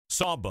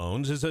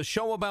Sawbones is a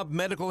show about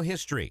medical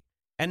history,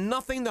 and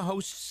nothing the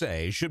hosts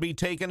say should be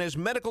taken as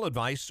medical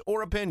advice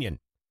or opinion.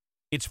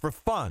 It's for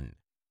fun.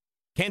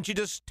 Can't you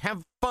just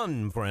have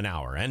fun for an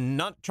hour and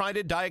not try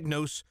to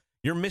diagnose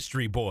your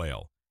mystery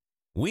boil?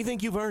 We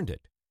think you've earned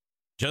it.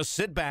 Just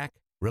sit back,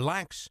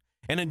 relax,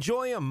 and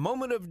enjoy a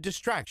moment of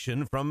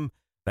distraction from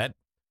that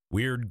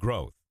weird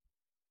growth.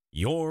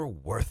 You're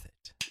worth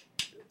it.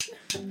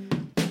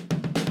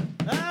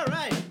 All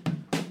right.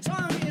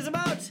 Song is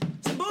about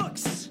some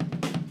books.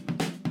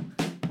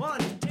 1,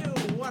 2,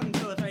 1,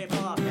 2, 3,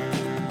 4.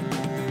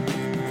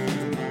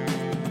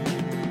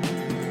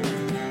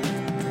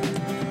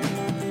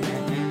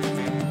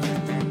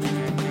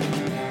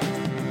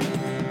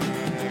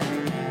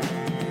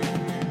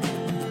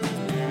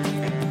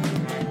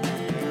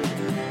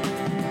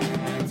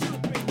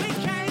 We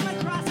came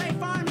across a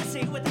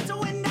pharmacy with its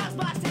windows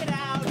busted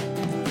out.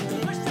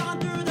 Pushed on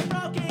through the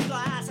broken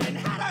glass and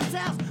had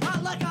ourselves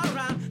a look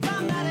around.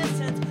 The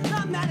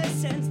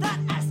medicines that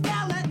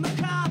escalate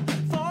macabre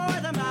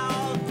for the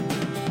mouth.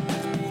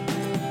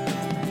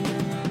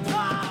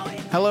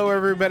 Hello,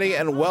 everybody,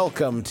 and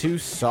welcome to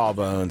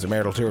Sawbones, a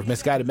marital tour of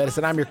misguided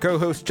medicine. I'm your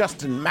co-host,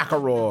 Justin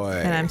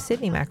McElroy. And I'm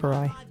Sydney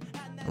McElroy.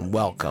 And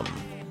welcome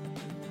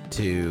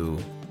to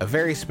a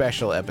very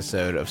special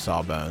episode of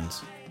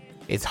Sawbones.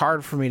 It's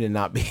hard for me to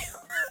not be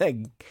like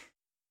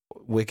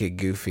wicked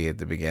goofy at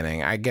the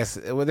beginning. I guess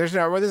this is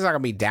not going to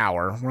be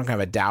dour. We're not going to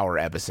have a dour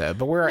episode,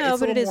 but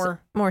it is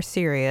more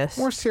serious.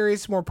 More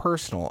serious, more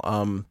personal.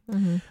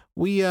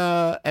 We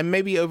and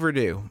maybe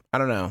overdue. I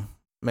don't know.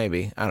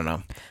 Maybe. I don't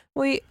know.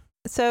 We're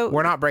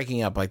not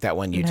breaking up like that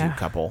one YouTube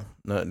couple.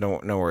 No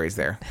worries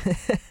there.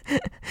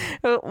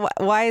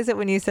 Why is it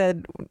when you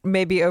said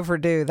maybe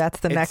overdue, that's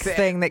the next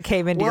thing that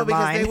came into your mind?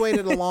 Well, because they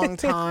waited a long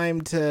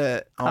time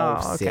to...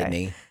 okay.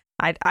 Sydney.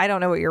 I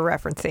don't know what you're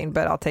referencing,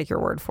 but I'll take your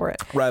word for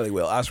it. Riley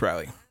will. Ask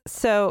Riley.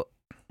 So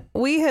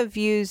we have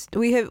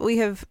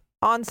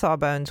on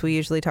Sawbones, we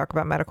usually talk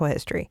about medical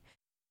history.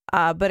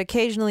 But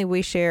occasionally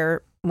we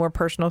share more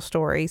personal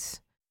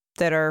stories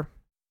that are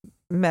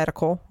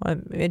medical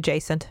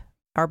adjacent,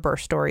 our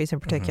birth stories in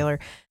particular,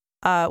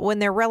 when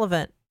they're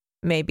relevant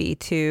maybe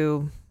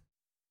to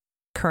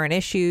current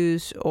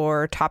issues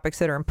or topics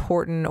that are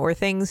important or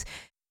things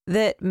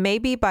that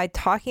maybe by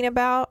talking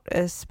about,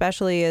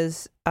 especially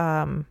as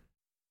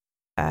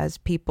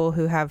people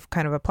who have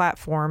kind of a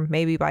platform,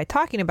 maybe by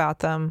talking about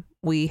them,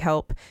 we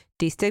help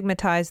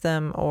destigmatize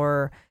them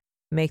or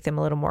make them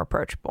a little more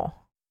approachable.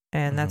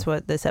 And that's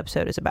what this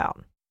episode is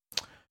about.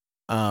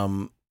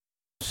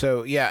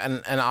 So yeah,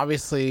 and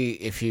obviously,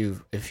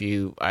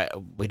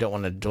 we don't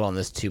want to dwell on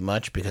this too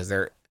much because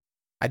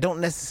I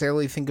don't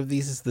necessarily think of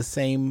these as the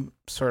same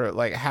sort of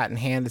like hat in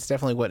hand. It's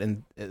definitely what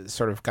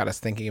sort of got us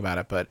thinking about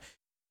it. But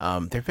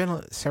there've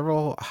been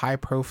several high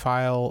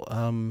profile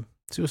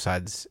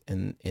suicides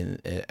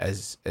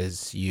as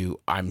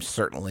I'm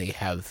certainly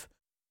have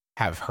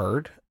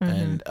heard,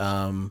 and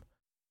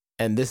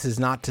this is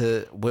not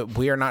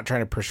we are not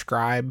trying to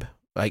prescribe.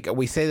 Like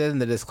we say that in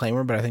the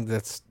disclaimer, but I think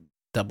that's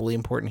doubly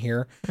important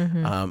here.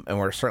 And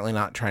we're certainly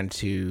not trying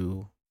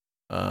to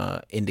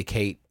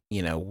indicate,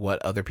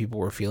 what other people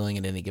were feeling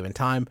at any given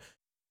time.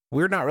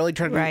 We're not really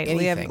trying to do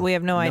anything. We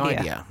have no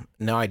idea.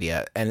 No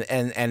idea.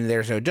 And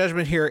there's no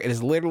judgment here. It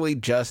is literally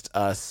just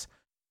us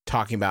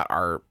talking about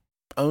our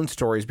own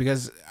stories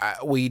because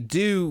we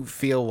do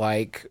feel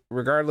like,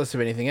 regardless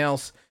of anything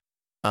else,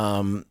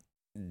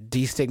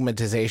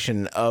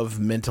 destigmatization of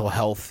mental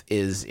health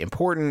is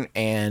important,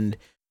 and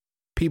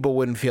people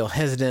wouldn't feel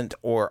hesitant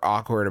or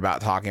awkward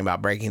about talking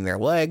about breaking their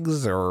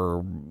legs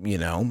or,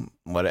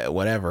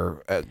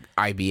 whatever,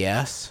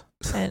 IBS.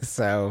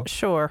 So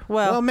sure.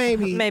 Well,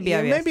 maybe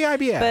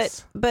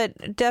IBS.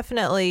 But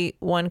definitely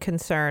one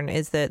concern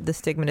is that the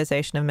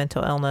stigmatization of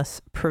mental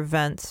illness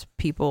prevents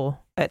people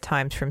at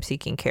times from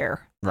seeking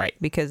care. Right.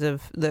 Because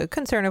of the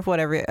concern of what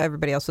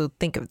everybody else will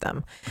think of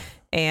them.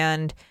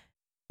 And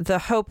the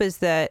hope is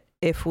that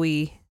if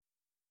we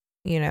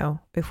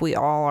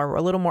all are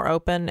a little more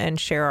open and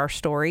share our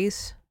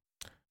stories,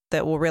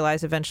 that we'll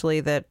realize eventually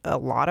that a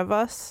lot of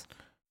us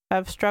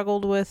have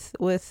struggled with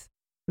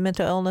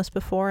mental illness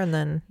before, and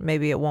then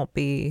maybe it won't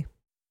be,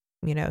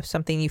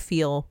 something you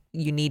feel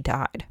you need to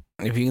hide.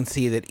 If you can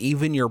see that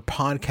even your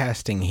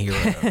podcasting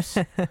heroes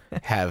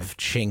have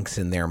chinks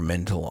in their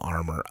mental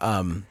armor,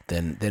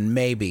 then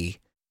maybe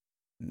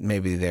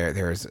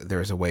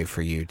there's a way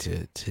for you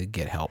to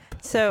get help.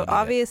 So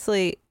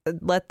obviously,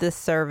 let this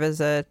serve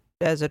as a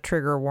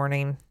trigger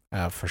warning.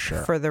 For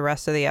sure. For the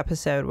rest of the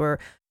episode,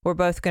 we're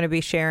both going to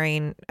be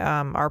sharing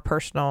our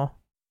personal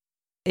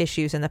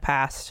issues in the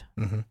past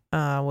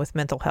with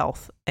mental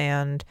health,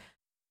 and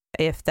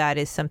if that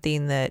is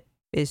something that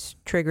is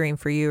triggering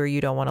for you or you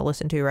don't want to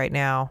listen to right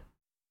now,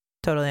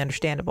 totally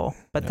understandable.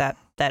 But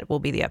that will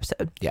be the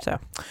episode. Yeah.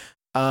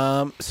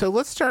 So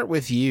let's start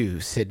with you,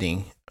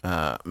 Sydney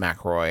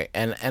McElroy,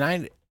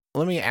 and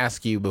let me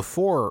ask you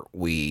before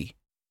we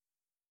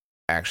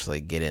actually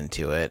get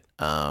into it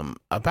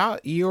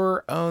about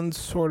your own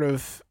sort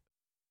of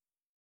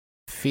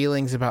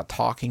feelings about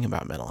talking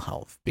about mental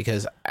health,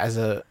 because as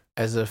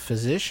a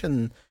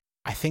physician,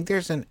 I think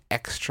there's an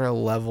extra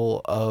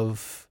level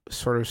of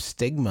sort of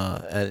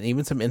stigma and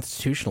even some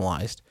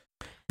institutionalized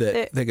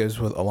that goes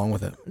along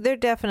with it. There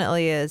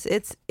definitely is.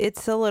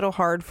 It's a little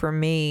hard for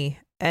me.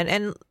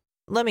 And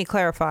let me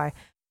clarify.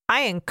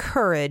 I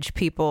encourage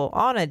people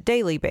on a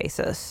daily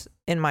basis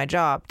in my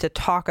job to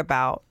talk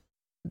about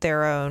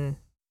their own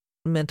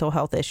mental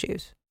health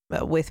issues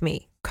with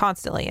me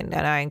constantly. And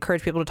I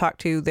encourage people to talk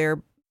to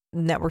their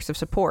networks of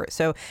support.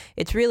 So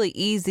it's really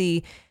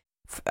easy,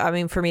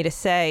 for me to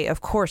say,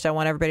 of course, I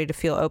want everybody to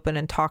feel open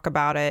and talk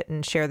about it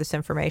and share this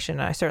information.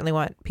 And I certainly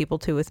want people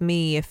to with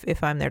me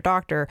if I'm their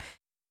doctor.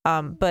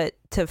 But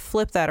to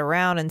flip that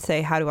around and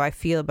say, how do I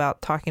feel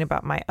about talking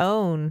about my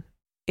own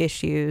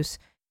issues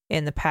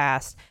in the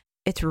past?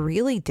 It's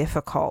really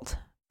difficult.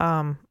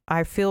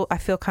 I feel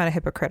kind of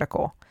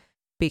hypocritical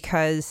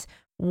because,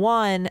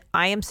 one,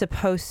 I am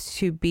supposed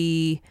to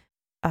be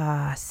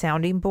a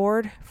sounding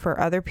board for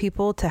other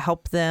people to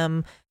help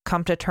them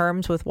come to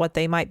terms with what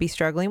they might be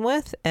struggling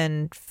with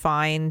and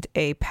find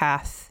a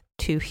path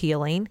to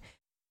healing.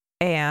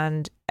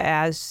 And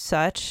as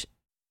such,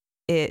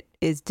 it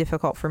is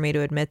difficult for me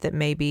to admit that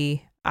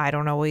maybe I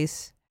don't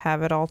always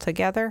have it all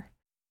together.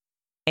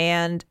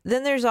 And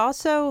then there's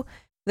also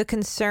the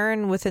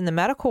concern within the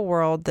medical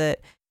world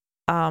that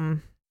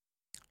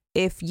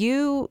if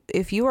you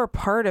are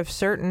part of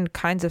certain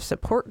kinds of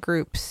support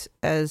groups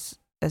as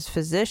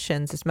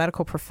physicians, as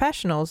medical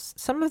professionals,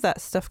 some of that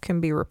stuff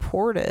can be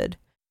reported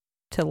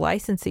to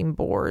licensing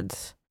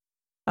boards.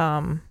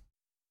 And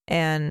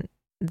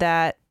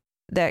that's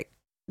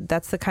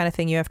the kind of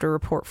thing you have to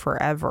report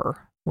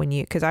forever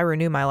because I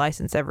renew my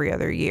license every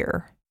other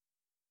year.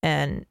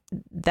 And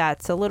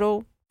that's a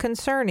little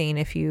concerning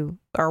if you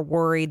are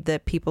worried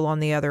that people on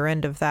the other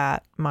end of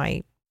that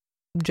might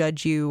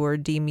judge you or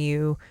deem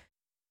you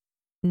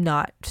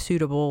not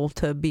suitable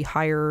to be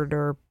hired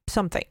or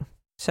something.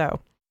 So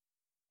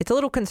it's a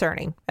little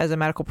concerning as a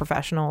medical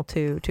professional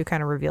to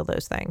kind of reveal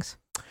those things.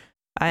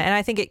 And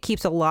I think it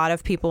keeps a lot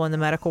of people in the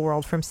medical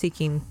world from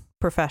seeking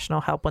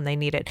professional help when they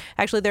need it.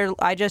 Actually,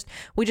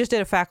 we just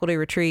did a faculty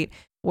retreat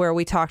where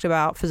we talked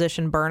about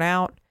physician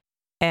burnout,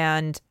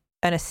 and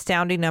an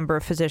astounding number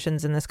of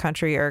physicians in this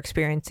country are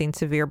experiencing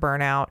severe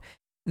burnout.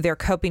 Their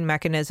coping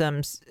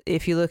mechanisms,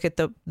 if you look at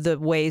the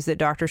ways that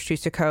doctors choose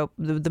to cope,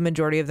 the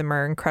majority of them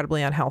are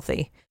incredibly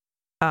unhealthy.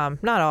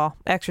 Not all,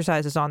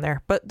 exercise is on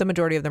there, but the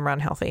majority of them are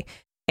unhealthy.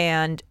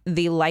 And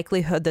the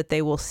likelihood that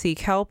they will seek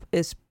help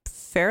is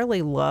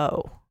fairly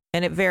low.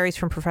 And it varies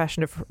from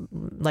profession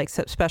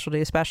to specialty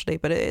to specialty,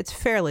 but it's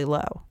fairly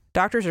low.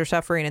 Doctors are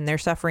suffering, and they're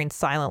suffering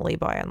silently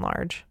by and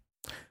large.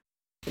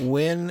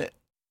 When,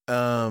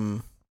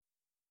 I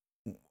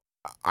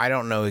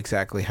don't know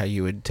exactly how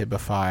you would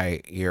typify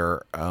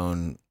your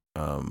own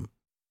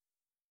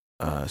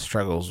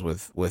struggles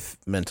with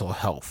mental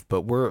health, but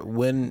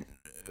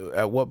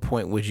at what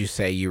point would you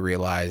say you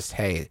realized,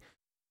 hey,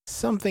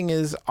 something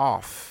is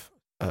off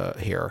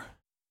here?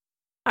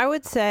 I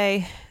would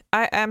say,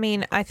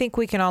 I think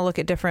we can all look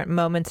at different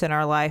moments in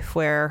our life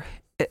where,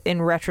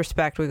 in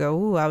retrospect, we go,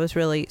 "Ooh, I was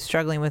really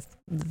struggling with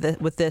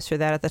this or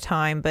that at the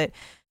time." But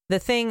the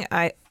thing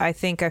I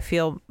think I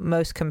feel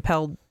most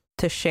compelled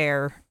to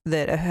share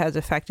that has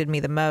affected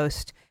me the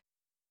most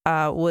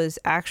was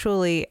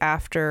actually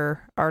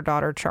after our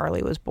daughter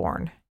Charlie was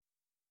born.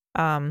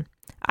 I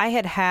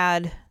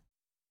had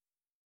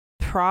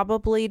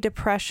probably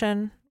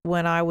depression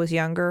when I was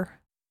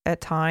younger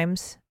at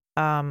times,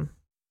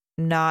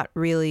 not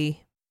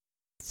really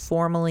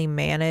formally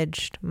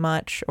managed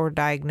much or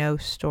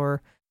diagnosed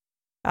or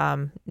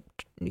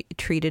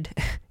treated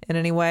in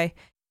any way.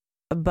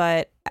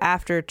 But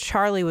after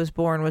Charlie was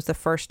born was the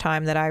first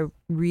time that I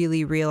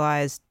really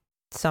realized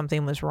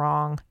something was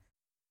wrong.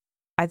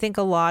 I think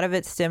a lot of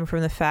it stemmed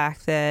from the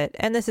fact that,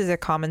 and this is a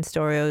common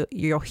story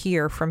you'll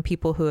hear from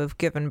people who have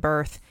given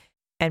birth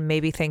and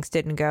maybe things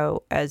didn't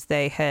go as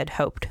they had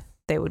hoped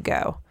they would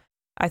go.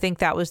 I think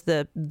that was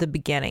the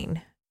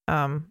beginning.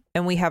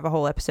 And we have a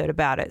whole episode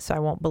about it, so I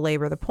won't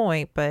belabor the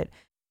point, but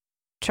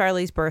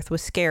Charlie's birth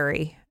was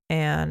scary,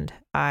 and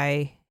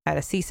I had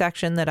a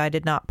C-section that I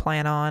did not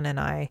plan on, and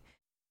I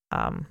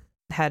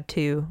had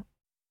to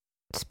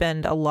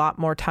spend a lot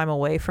more time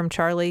away from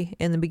Charlie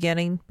in the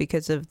beginning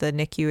because of the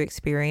NICU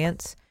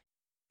experience,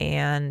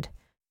 and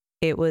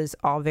it was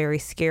all very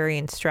scary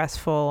and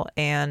stressful.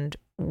 And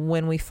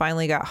when we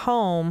finally got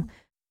home,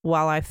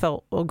 while I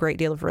felt a great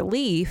deal of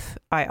relief,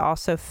 I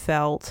also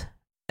felt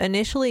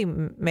initially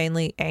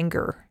mainly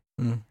anger,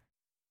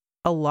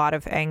 a lot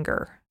of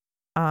anger.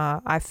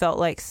 I felt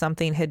like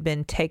something had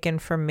been taken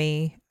from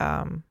me,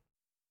 an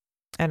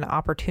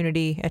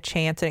opportunity, a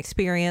chance, an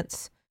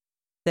experience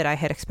that I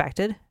had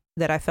expected,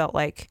 that I felt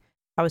like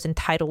I was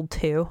entitled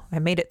to. I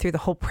made it through the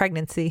whole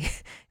pregnancy.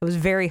 It was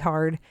very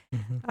hard.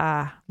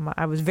 Mm-hmm.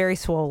 I was very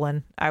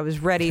swollen. I was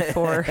ready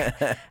for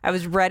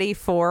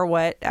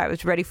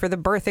the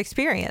birth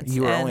experience.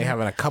 You were only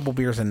having a couple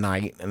beers a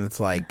night, and it's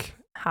like,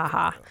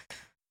 I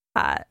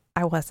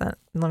wasn't.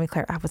 Let me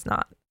clarify. I was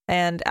not.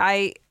 And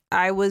I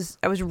I was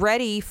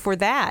ready for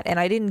that, and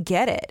I didn't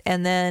get it.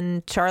 And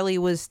then Charlie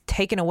was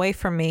taken away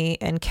from me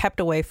and kept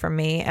away from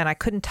me, and I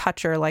couldn't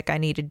touch her like I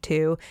needed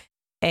to.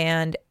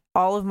 And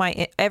all of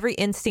every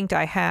instinct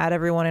I had,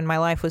 everyone in my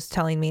life was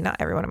telling me, not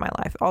everyone in my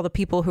life, all the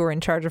people who were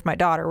in charge of my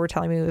daughter were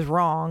telling me it was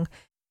wrong.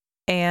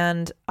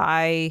 And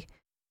I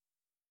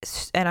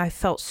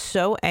felt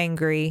so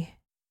angry.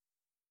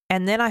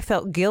 And then I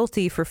felt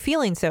guilty for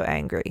feeling so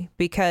angry,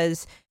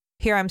 because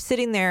here I'm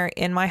sitting there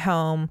in my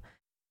home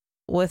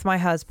with my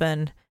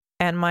husband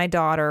and my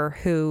daughter,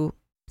 who,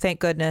 thank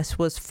goodness,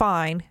 was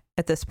fine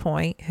at this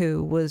point,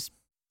 who was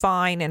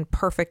fine and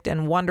perfect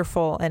and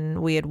wonderful,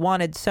 and we had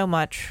wanted so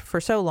much for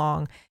so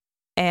long.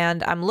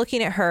 And I'm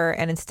looking at her,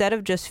 and instead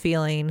of just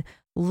feeling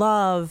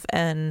love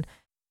and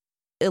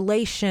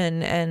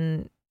elation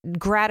and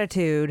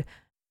gratitude,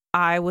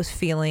 I was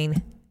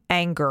feeling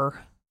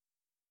anger.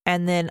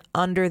 And then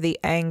under the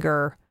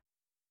anger,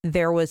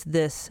 there was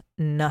this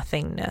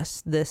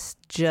nothingness, this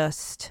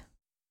just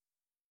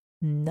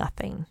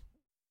nothing.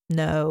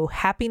 No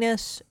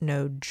happiness,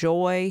 no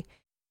joy.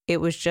 It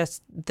was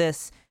just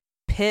this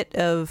pit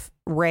of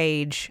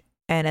rage,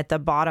 and at the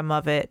bottom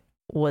of it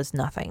was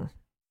nothing.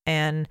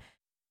 And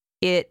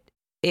it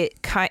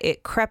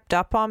crept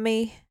up on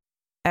me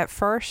at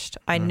first.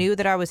 I knew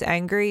that I was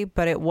angry,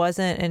 but it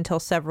wasn't until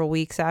several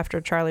weeks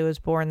after Charlie was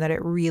born that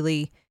it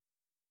really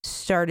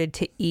started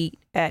to eat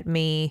at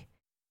me.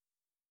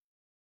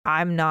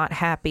 I'm not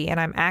happy, and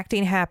I'm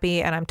acting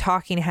happy, and I'm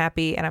talking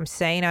happy, and I'm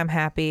saying I'm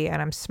happy,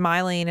 and I'm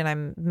smiling, and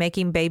I'm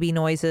making baby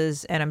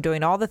noises, and I'm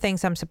doing all the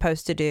things I'm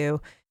supposed to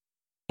do.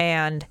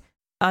 And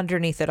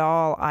underneath it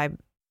all,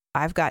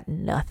 I've got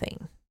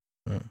nothing.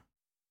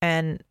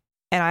 And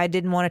I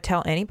didn't want to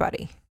tell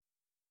anybody.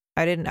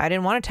 I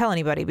didn't want to tell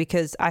anybody,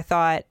 because I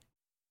thought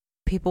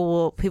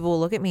people will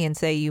look at me and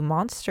say, "You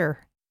monster.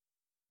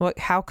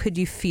 How could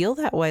you feel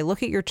that way?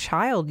 Look at your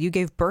child. You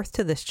gave birth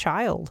to this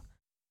child.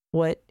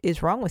 What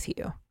is wrong with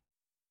you?"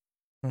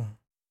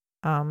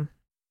 And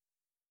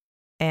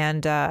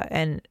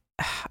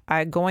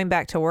I going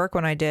back to work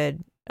when I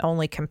did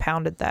only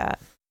compounded that.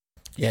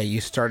 Yeah,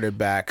 you started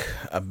back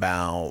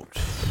about,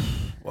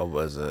 what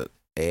was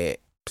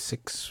it,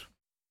 6,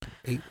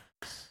 8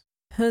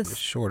 weeks?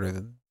 Shorter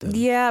than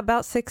Yeah,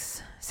 about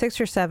six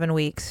or 7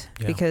 weeks,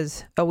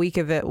 because a week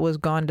of it was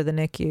gone to the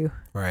NICU.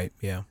 Right,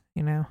 yeah.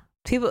 You know,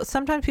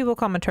 sometimes people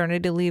call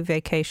maternity leave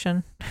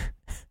vacation.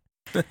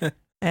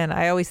 And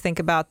I always think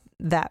about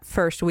that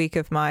first week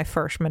of my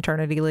first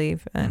maternity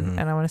leave. And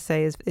I want to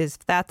say, is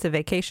that's a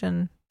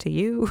vacation to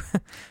you?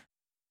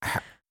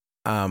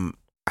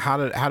 How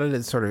did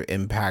it sort of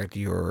impact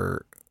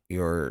your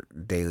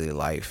daily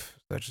life,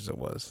 such as it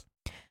was?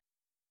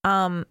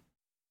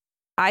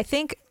 I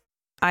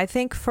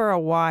think for a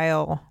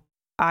while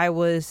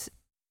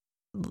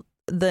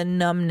the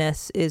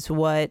numbness is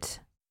what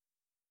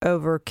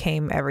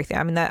overcame everything.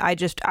 I mean, that I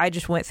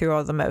just went through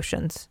all the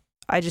motions.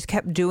 I just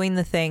kept doing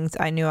the things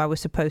I knew I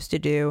was supposed to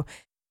do.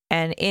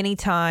 And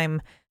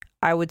anytime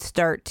I would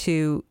start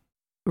to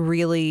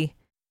really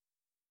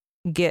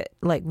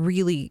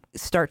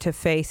start to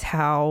face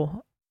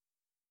how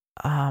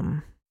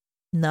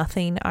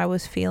nothing I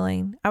was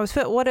feeling.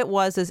 What it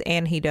was is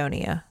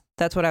anhedonia.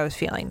 That's what I was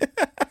feeling.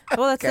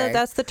 Well,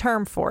 that's the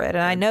term for it.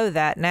 And I know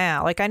that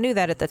now. Like, I knew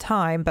that at the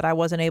time, but I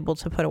wasn't able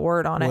to put a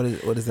word on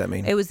it. What does that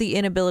mean? It was the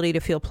inability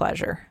to feel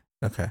pleasure.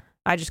 Okay.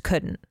 I just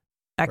couldn't.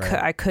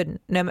 I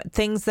couldn't. No,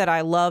 things that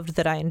I loved,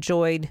 that I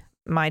enjoyed,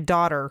 my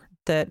daughter,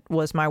 that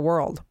was my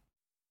world,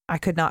 I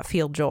could not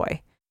feel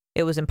joy.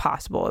 It was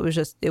impossible.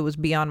 It was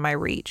beyond my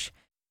reach.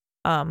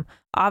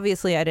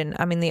 Obviously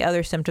the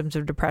other symptoms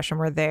of depression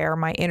were there.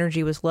 My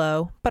energy was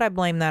low, but I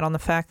blame that on the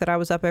fact that I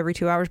was up every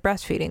 2 hours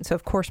breastfeeding. So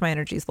of course my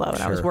energy is low,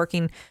 and I was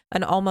working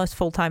an almost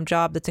full-time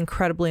job that's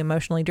incredibly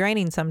emotionally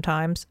draining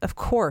sometimes. Of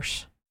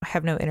course I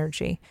have no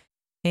energy,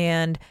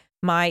 and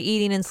my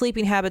eating and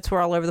sleeping habits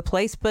were all over the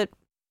place, but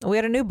we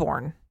had a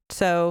newborn.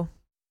 So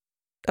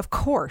of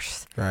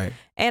course. Right.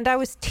 And I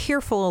was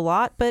tearful a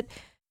lot, but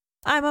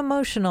I'm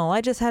emotional.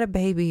 I just had a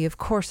baby. Of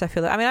course I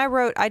feel that. I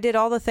mean, I did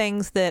all the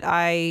things that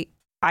I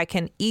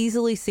can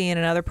easily see in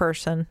another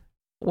person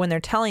when they're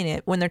telling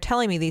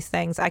me these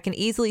things. I can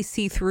easily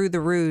see through the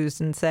ruse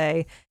and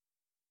say,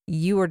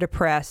 you were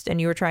depressed and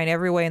you were trying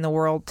every way in the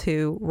world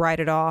to write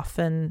it off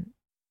and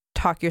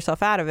talk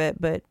yourself out of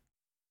it, but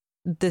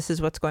this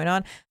is what's going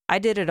on. I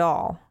did it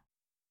all,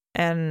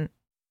 and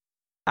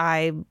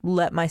I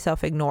let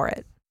myself ignore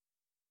it.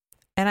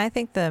 And I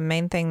think the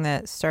main thing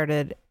that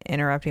started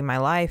interrupting my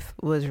life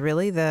was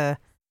really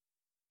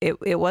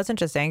it wasn't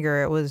just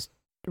anger, it was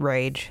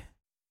rage.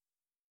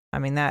 I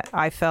mean, that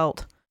I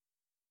felt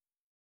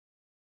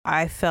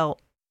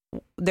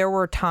there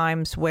were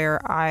times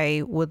where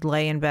I would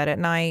lay in bed at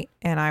night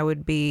and I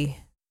would be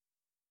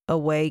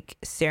awake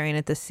staring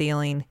at the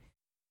ceiling,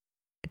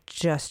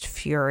 just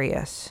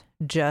furious,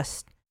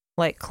 just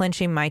like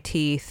clenching my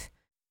teeth,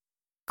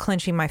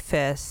 clenching my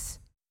fists.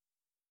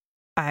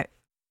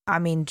 I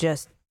mean,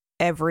 just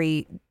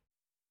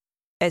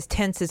as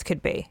tense as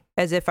could be,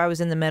 as if I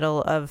was in the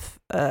middle of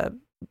a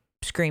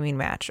screaming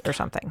match or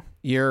something.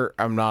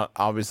 I'm not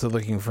obviously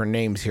looking for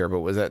names here, but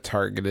was that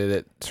targeted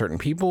at certain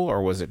people,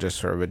 or was it just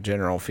sort of a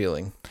general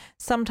feeling?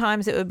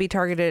 Sometimes it would be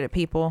targeted at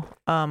people.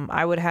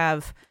 I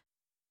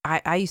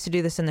used to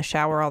do this in the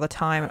shower all the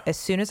time. As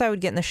soon as I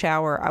would get in the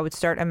shower, I would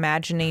start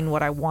imagining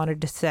what I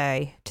wanted to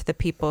say to the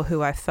people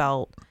who I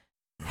felt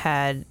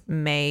had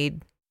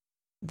made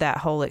that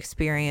whole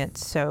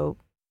experience so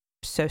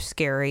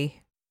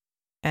scary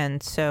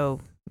and so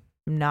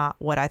not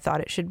what I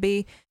thought it should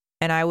be.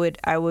 And I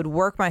would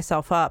work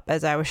myself up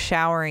as I was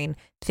showering,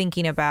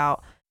 thinking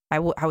about, I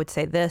would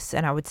say this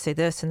and I would say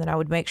this, and then I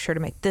would make sure to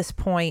make this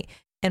point.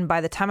 And by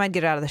the time I'd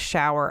get out of the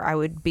shower, I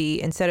would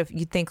be, instead of,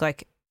 you'd think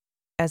like,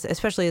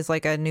 especially as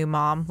like a new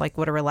mom, like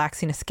what a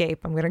relaxing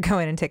escape. I'm going to go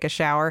in and take a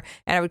shower.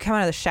 And I would come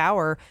out of the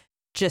shower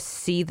just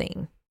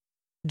seething,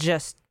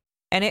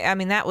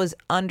 that was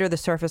under the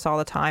surface all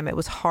the time. It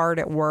was hard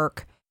at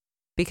work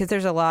because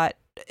there's a lot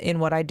in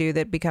what I do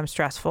that becomes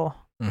stressful,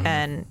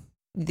 and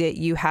that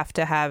you have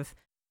to have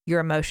your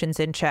emotions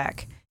in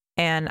check.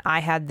 And I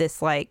had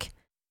this, like,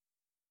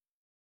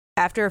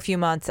 after a few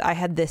months, I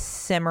had this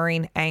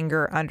simmering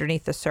anger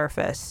underneath the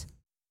surface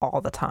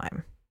all the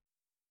time.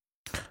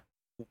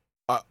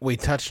 We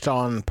touched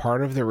on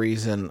part of the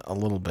reason a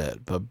little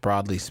bit, but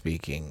broadly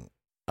speaking,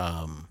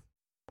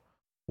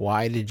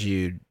 why did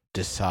you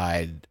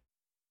decide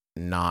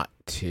not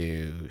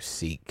to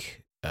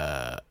seek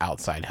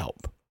outside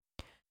help?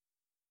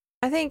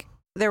 I think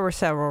there were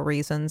several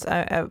reasons,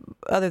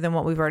 other than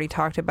what we've already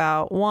talked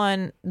about.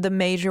 One, the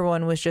major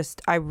one was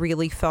just I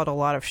really felt a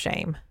lot of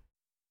shame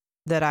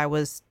that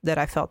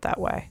I felt that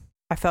way.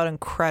 I felt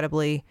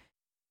incredibly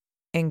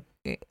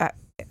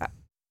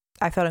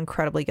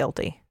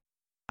guilty.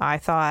 I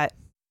thought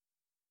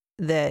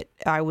that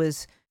I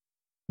was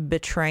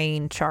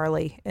betraying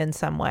Charlie in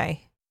some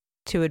way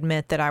to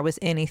admit that I was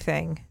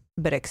anything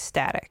but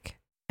ecstatic.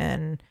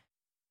 And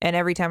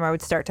every time I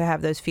would start to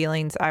have those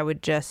feelings, I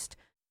would just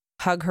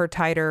hug her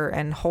tighter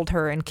and hold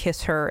her and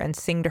kiss her and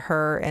sing to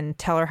her and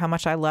tell her how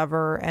much I love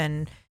her,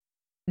 and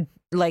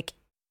like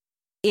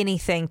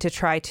anything to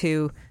try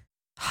to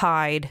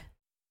hide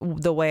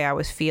the way I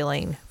was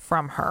feeling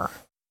from her,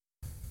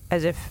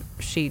 as if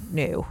she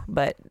knew.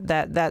 But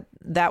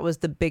that was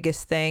the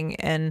biggest thing.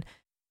 And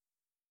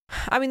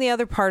I mean, the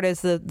other part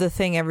is the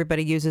thing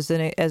everybody uses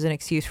as an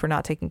excuse for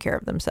not taking care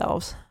of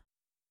themselves.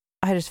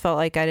 I just felt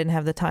like I didn't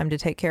have the time to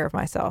take care of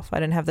myself. I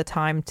didn't have the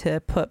time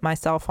to put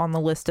myself on the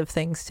list of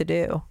things to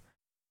do.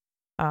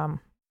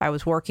 I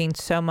was working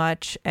so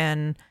much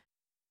and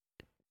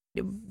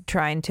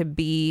trying to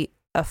be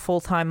a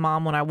full-time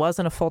mom when I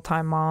wasn't a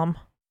full-time mom.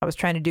 I was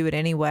trying to do it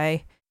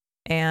anyway.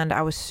 And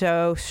I was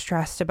so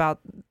stressed about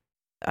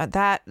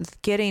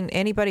that, getting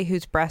anybody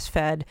who's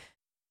breastfed,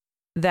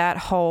 that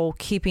whole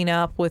keeping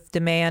up with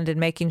demand and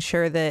making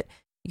sure that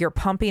you're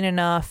pumping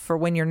enough for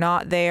when you're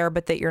not there,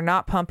 but that you're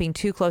not pumping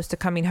too close to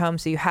coming home,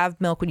 so you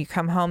have milk when you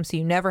come home, so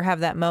you never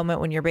have that moment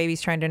when your baby's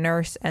trying to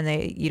nurse and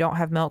you don't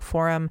have milk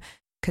for them,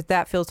 because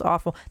that feels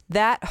awful.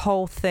 That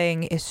whole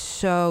thing is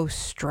so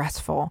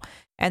stressful.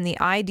 And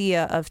the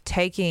idea of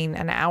taking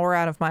an hour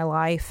out of my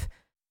life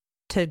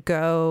to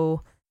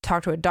go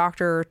talk to a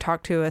doctor,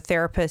 talk to a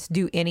therapist,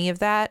 do any of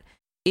that,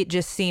 it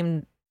just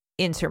seemed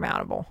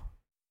insurmountable.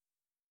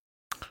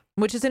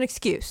 Which is an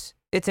excuse.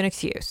 It's an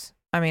excuse.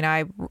 I mean,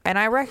 I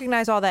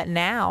recognize all that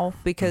now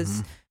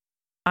because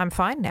I'm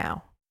fine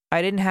now.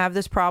 I didn't have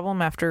this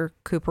problem after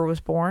Cooper was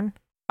born.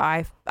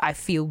 I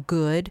feel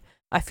good.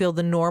 I feel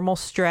the normal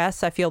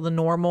stress. I feel the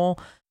normal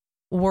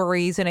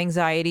worries and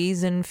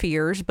anxieties and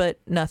fears, but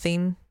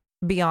nothing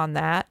beyond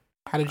that.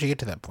 How did you get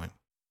to that point?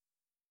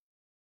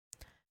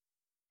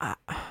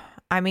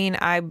 I mean,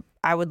 I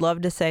would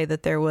love to say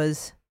that there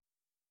was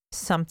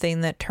something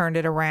that turned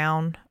it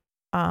around.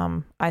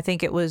 I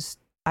think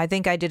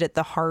I did it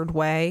the hard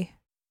way.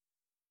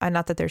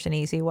 Not that there's an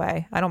easy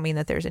way. I don't mean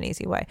that there's an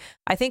easy way.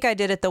 I think I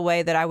did it the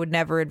way that I would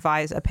never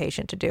advise a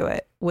patient to do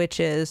it, which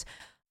is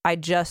I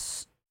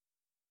just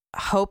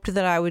hoped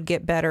that I would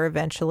get better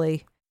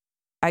eventually.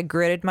 I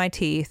gritted my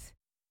teeth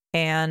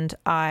and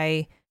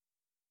I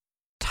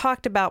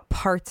talked about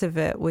parts of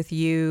it with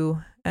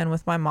you and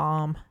with my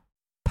mom,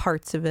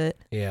 parts of it.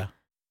 Yeah.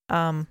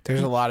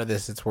 There's a lot of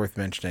this. It's worth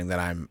mentioning that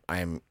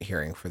I'm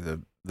hearing for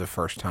the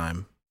first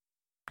time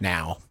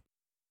now.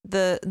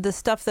 The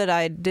stuff that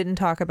I didn't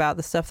talk about,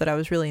 the stuff that I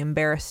was really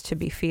embarrassed to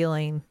be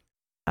feeling,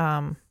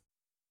 I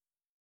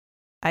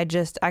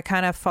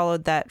kind of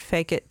followed that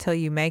fake it till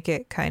you make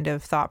it kind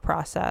of thought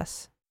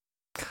process.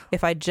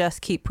 If I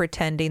just keep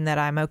pretending that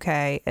I'm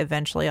okay,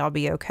 eventually I'll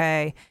be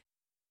okay.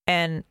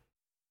 And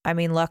I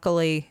mean,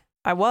 luckily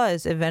I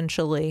was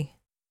eventually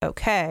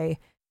okay,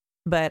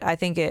 but I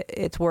think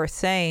it's worth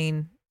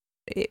saying,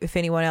 if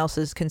anyone else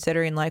is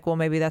considering like, well,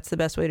 maybe that's the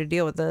best way to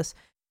deal with this.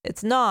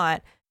 It's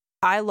not.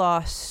 I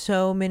lost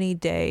so many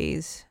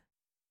days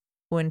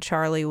when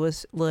Charlie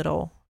was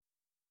little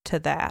to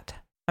that.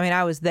 I mean,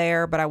 I was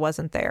there, but I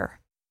wasn't there.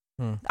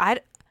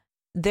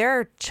 There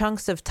are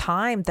chunks of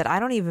time that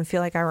I don't even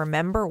feel like I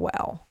remember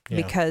well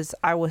because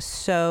I was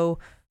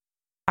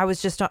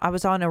I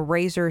was on a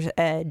razor's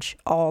edge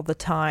all the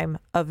time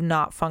of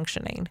not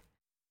functioning.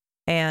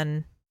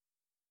 And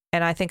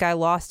I think I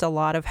lost a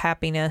lot of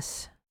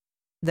happiness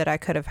that I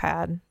could have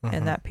had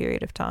in that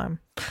period of time.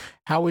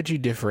 How would you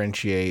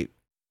differentiate?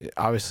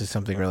 Obviously,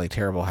 something really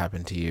terrible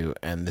happened to you,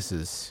 and this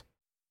is,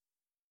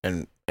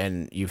 and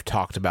you've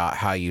talked about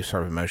how you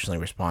sort of emotionally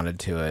responded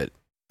to it.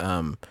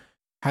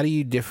 How do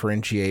you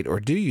differentiate, or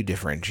do you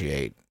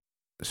differentiate,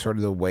 sort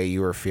of the way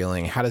you were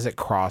feeling? How does it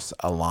cross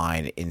a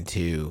line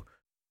into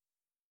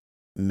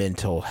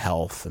mental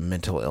health,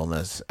 mental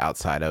illness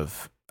outside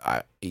of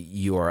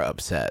you are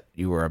upset?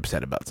 You were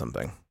upset about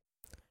something.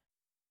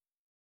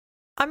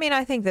 I mean,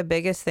 I think the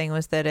biggest thing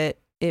was that it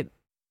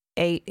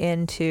ate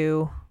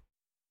into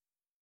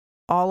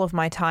all of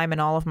my time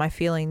and all of my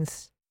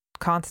feelings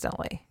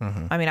constantly.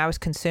 I mean, I was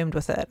consumed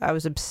with it. I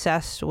was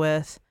obsessed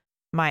with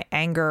my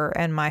anger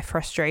and my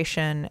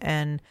frustration,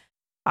 and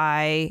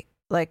I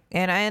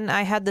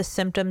had the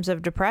symptoms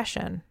of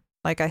depression.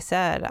 Like I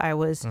said, I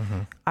was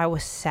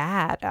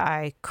sad.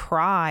 I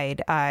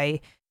cried.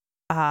 I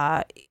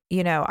had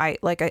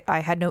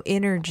no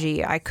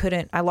energy.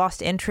 I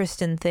lost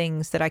interest in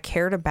things that I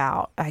cared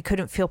about. I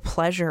couldn't feel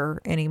pleasure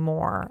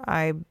anymore.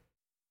 I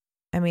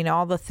mean,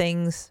 all the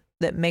things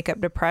that make up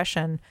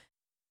depression,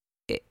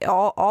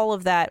 all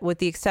of that, with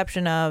the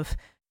exception of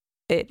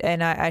it.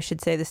 And I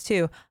should say this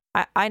too.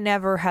 I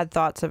never had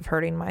thoughts of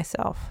hurting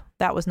myself.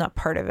 That was not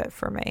part of it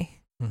for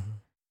me.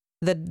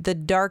 The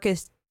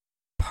darkest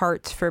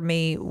parts for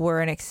me were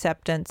an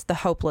acceptance, the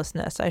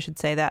hopelessness, I should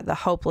say that, the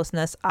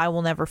hopelessness, I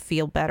will never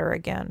feel better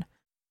again.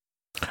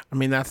 I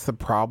mean, that's the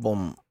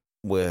problem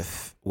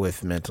with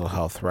mental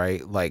health,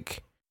 right?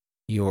 Like,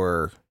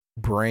 your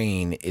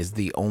brain is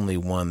the only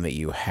one that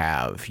you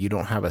have. You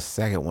don't have a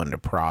second one to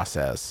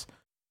process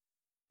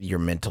your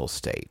mental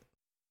state.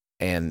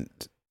 And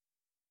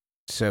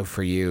so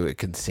for you, it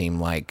could seem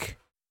like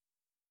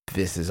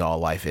this is all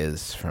life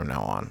is from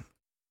now on.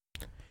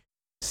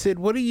 Sid,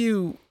 what do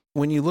you,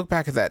 when you look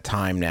back at that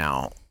time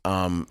now,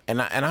 and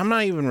I'm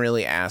not even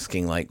really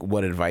asking like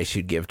what advice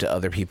you'd give to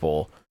other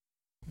people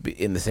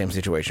in the same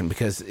situation,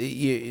 because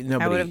nobody,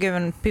 I would have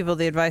given people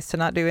the advice to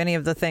not do any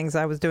of the things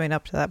I was doing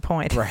up to that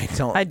point.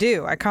 Right.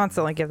 I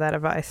constantly give that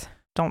advice.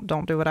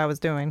 Don't do what I was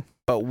doing.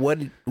 But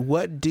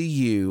what do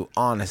you,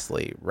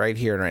 honestly, right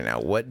here and right now,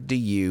 what do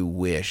you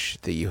wish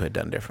that you had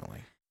done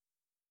differently?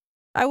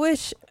 I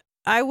wish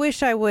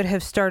I would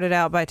have started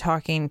out by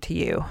talking to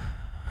you.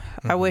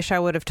 I wish I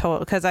would have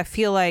told, because I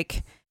feel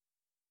like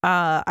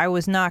I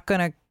was not going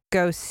to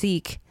go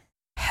seek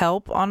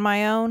help on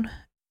my own.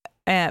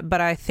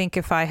 But I think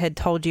if I had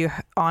told you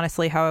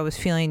honestly how I was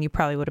feeling, you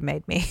probably would have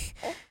made me.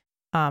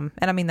 And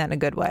I mean that in a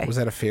good way. Was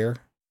that a fear?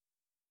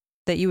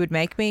 That you would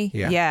make me?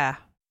 Yeah.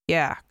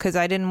 Yeah. Because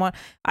I didn't want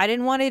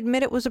to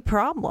admit it was a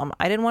problem.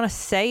 I didn't want to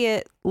say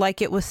it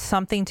like it was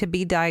something to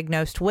be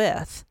diagnosed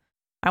with.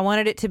 I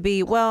wanted it to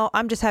be, well,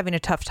 I'm just having a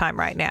tough time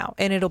right now,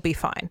 and it'll be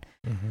fine.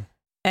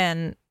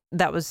 And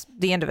that was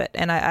the end of it.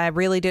 And I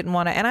really didn't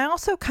want to. And I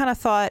also kind of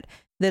thought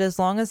that as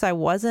long as I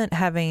wasn't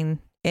having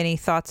any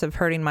thoughts of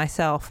hurting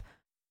myself,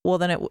 well,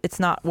 then it's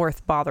not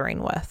worth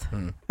bothering with.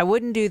 I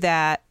wouldn't do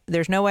that.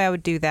 There's no way I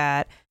would do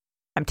that.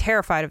 I'm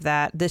terrified of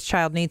that. This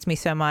child needs me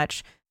so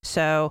much.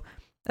 So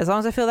as long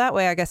as I feel that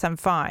way, I guess I'm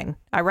fine.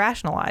 I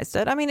rationalized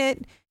it. I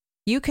mean,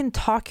 you can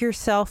talk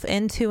yourself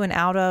into and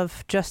out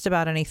of just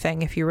about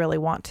anything if you really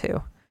want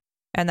to.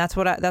 And that's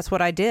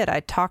what I did.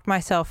 I talked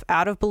myself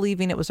out of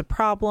believing it was a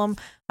problem.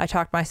 I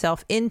talked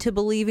myself into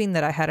believing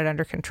that I had it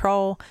under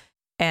control.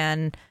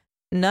 And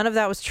none of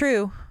that was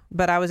true,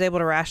 but I was able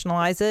to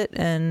rationalize it.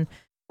 And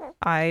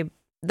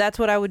that's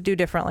what I would do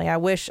differently. I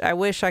wish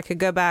I could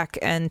go back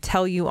and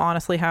tell you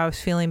honestly how I was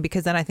feeling,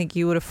 because then I think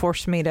you would have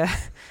forced me to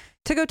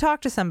go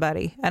talk to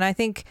somebody. And I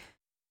think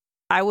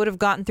I would have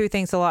gotten through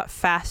things a lot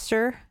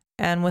faster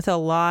and with a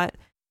lot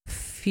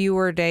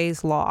fewer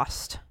days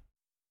lost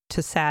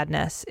to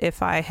sadness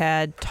if I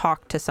had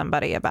talked to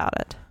somebody about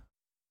it.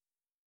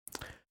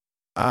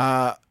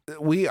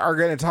 We are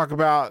going to talk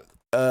about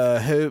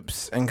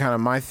hoops and kind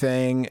of my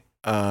thing.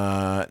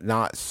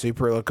 Not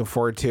super looking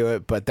forward to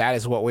it, but that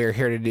is what we are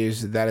here to do.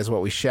 So that is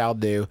what we shall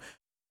do.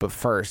 But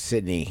first,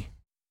 Sydney,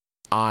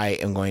 I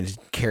am going to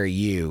carry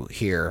you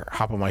here.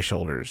 Hop on my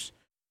shoulders.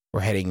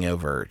 We're heading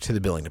over to the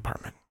billing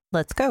department.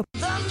 Let's go. The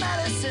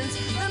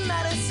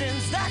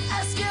medicines that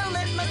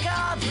escalate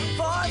macabre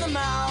for the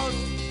mouth.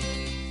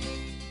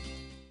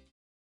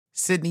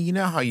 Sydney, you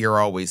know how you're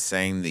always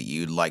saying that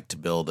you'd like to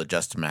build a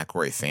Justin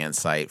McElroy fan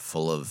site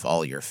full of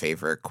all your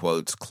favorite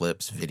quotes,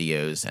 clips,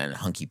 videos, and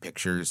hunky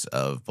pictures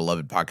of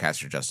beloved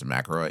podcaster Justin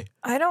McElroy?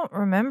 I don't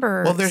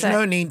remember. Well, there's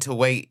no need to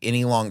wait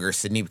any longer,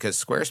 Sydney,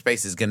 because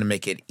Squarespace is going to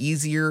make it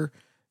easier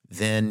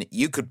than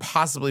you could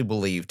possibly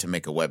believe to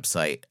make a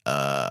website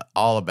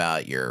all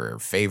about your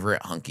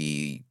favorite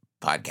hunky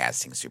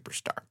podcasting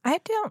superstar. I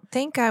don't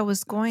think I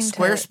was going to.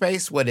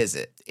 Squarespace, what is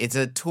it? It's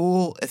a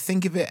tool.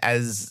 Think of it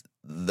as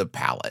the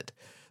palette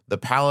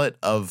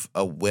of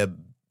a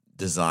web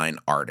design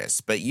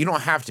artist. But you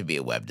don't have to be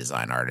a web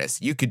design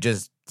artist. You could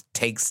just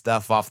take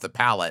stuff off the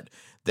palette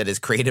that is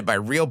created by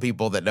real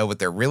people that know what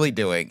they're really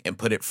doing and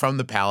put it from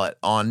the palette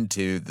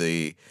onto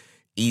the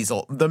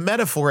easel. The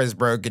metaphor is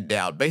broken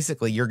down.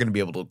 Basically, you're going to be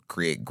able to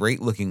create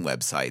great looking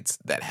websites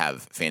that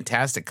have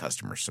fantastic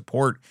customer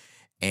support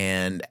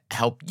and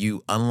help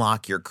you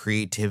unlock your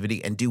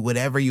creativity and do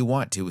whatever you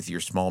want to with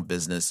your small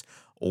business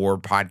or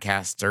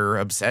podcaster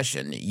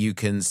obsession. You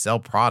can sell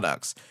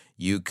products.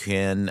 You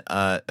can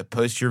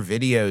post your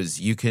videos.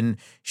 You can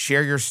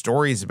share your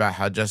stories about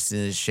how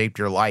Justin has shaped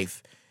your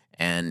life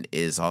and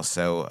is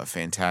also a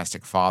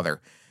fantastic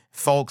father.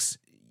 Folks,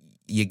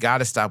 you got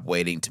to stop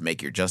waiting to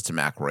make your Justin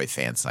McElroy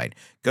fan site.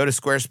 Go to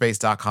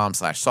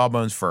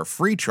squarespace.com/sawbones for a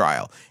free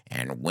trial.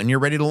 And when you're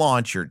ready to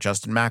launch your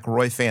Justin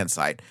McElroy fan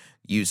site,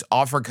 use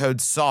offer code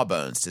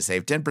SAWBONES to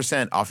save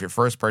 10% off your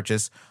first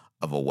purchase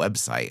of a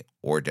website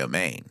or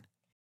domain.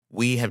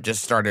 We have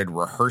just started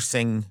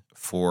rehearsing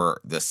for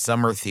the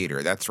summer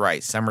theater. That's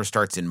right. Summer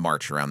starts in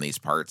March around these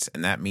parts,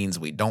 and that means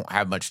we don't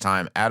have much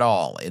time at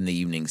all in the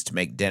evenings to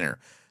make dinner.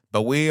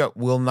 But we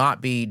will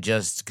not be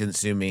just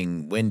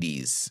consuming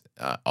Wendy's,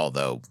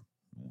 although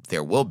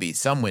there will be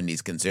some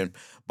Wendy's consumed,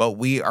 but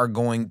we are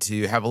going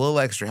to have a little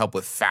extra help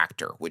with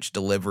Factor, which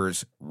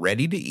delivers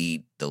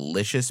ready-to-eat,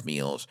 delicious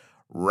meals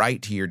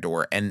right to your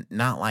door, and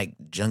not like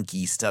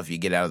junky stuff you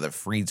get out of the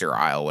freezer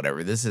aisle,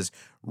 whatever. This is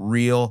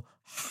real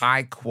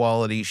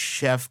high-quality,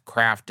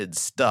 chef-crafted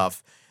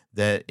stuff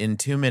that in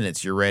 2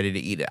 minutes you're ready to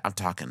eat it. I'm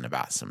talking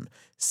about some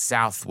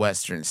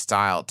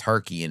Southwestern-style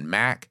turkey and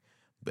mac.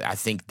 But I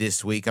think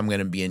this week I'm going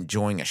to be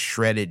enjoying a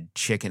shredded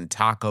chicken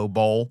taco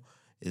bowl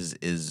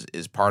is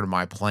part of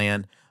my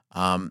plan.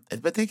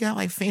 But they got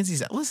like fancy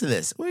stuff. Listen to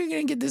this. Where are you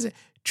going to get this?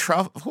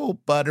 Truffle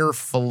butter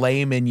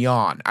filet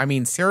mignon. I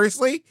mean,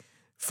 seriously?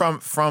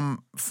 From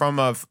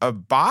a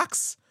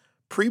box?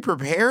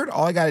 Pre-prepared?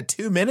 All I got is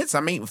 2 minutes.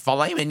 I'm eating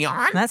filet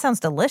mignon. That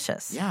sounds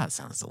delicious. Yeah, it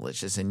sounds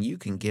delicious. And you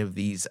can give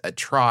these a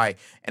try.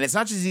 And it's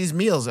not just these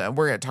meals.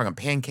 We're talking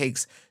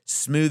pancakes,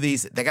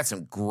 smoothies. They got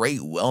some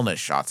great wellness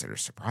shots that are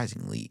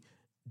surprisingly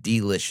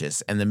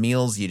delicious. And the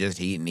meals you just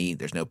eat and eat.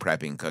 There's no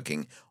prepping,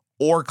 cooking,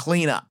 or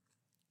cleanup.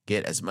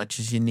 Get as much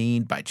as you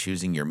need by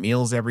choosing your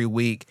meals every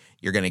week.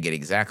 You're going to get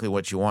exactly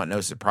what you want.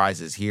 No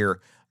surprises here.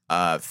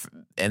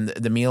 And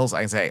the meals,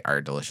 I can say, are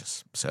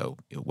delicious. So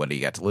what do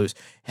you got to lose?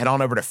 Head on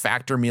over to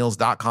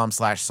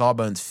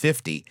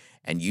factormeals.com/sawbones50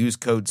 and use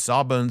code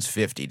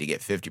sawbones50 to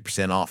get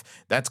 50% off.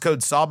 That's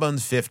code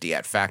sawbones50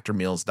 at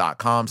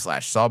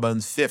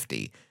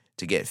factormeals.com/sawbones50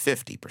 to get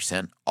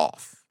 50%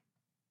 off.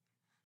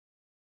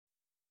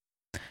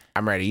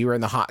 I'm ready. You were in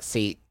the hot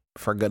seat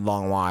for a good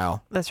long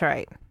while. That's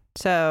right.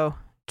 So,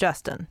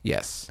 Justin,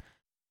 Yes.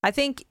 I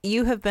think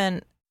you have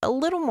been a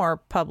little more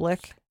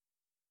public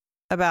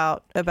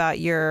about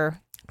your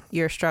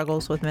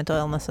struggles with mental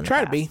illness in the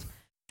Try past. to be.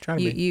 Try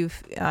to be.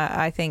 You've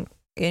I think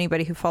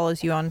anybody who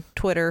follows you on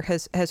Twitter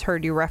has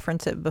heard you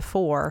reference it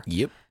before.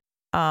 Yep.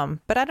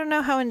 But I don't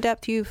know how in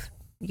depth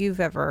you've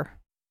ever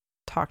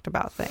talked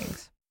about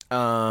things.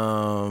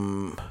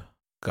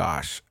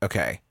 Gosh.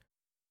 Okay.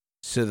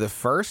 So the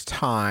first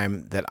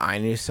time that I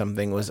knew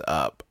something was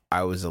up,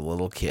 I was a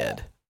little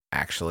kid,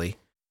 actually,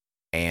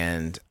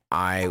 and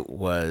I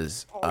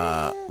was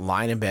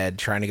lying in bed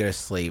trying to go to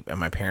sleep, and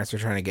my parents were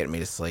trying to get me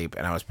to sleep,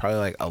 and I was probably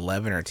like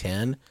 11 or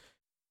 10,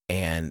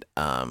 and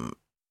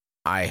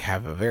I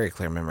have a very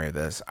clear memory of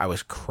this. I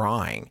was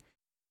crying,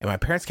 and my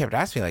parents kept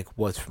asking me, like,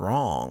 what's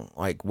wrong?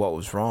 Like, what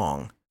was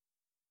wrong?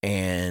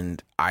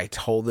 And I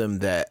told them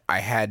that I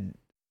had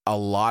a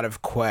lot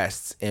of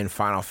quests in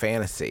Final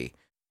Fantasy,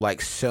 like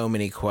so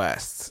many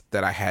quests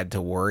that I had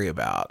to worry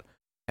about.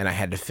 And I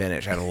had to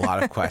finish. I had a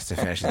lot of quests to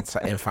finish in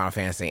Final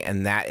Fantasy.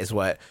 And that is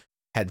what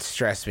had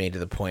stressed me to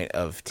the point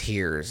of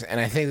tears. And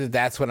I think that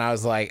that's when I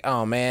was like,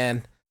 oh,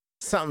 man,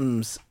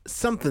 something's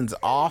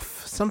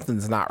off.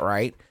 Something's not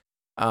right.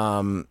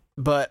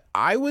 But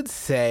I would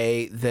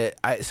say that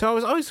I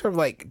was always sort of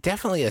like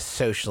definitely a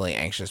socially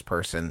anxious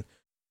person.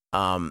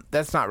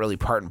 That's not really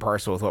part and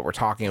parcel with what we're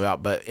talking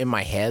about, but in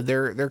my head,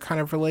 they're kind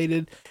of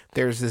related.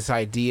 There's this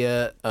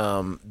idea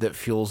that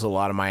fuels a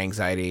lot of my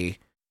anxiety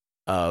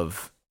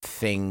of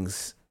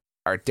things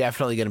are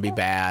definitely going to be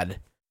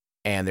bad,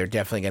 and they're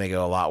definitely going to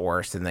go a lot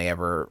worse than they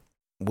ever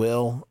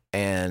will.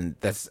 And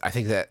I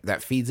think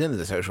that feeds into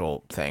the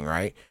social thing,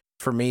 right?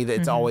 For me,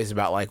 it's always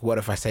about like, what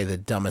if I say the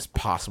dumbest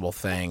possible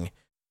thing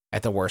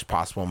at the worst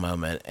possible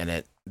moment,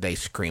 and they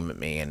scream at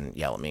me and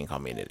yell at me and call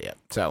me an idiot.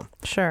 So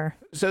Sure.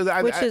 So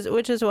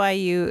Which is why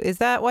is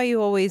that why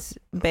you always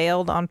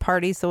bailed on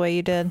parties the way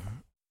you did?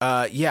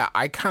 Yeah,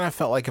 I kind of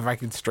felt like if I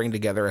could string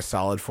together a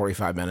solid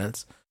 45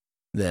 minutes,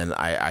 then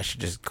I should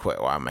just quit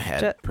while I'm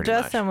ahead.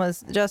 Justin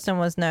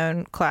was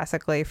known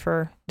classically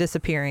for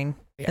disappearing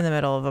in the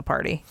middle of a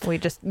party.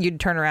 You'd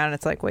turn around and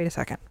it's like, wait a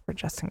second, where'd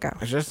Justin go?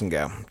 Justin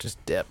go?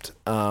 Just dipped.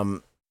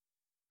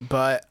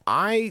 But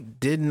I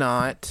did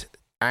not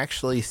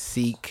actually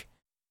seek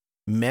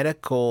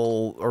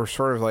medical or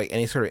sort of like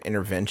any sort of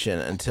intervention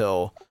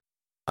until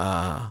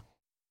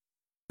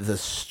the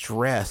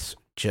stress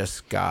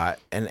just got,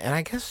 and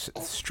I guess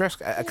stress,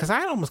 because I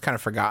had almost kind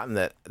of forgotten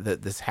that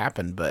this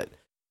happened, but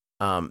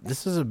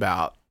this is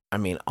about I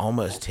mean,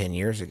 almost 10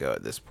 years ago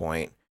at this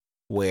point,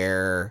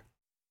 where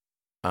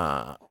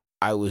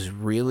I was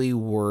really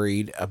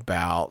worried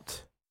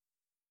about,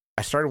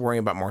 I started worrying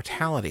about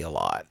mortality a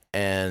lot.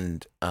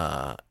 And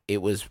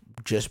it was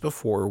just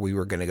before we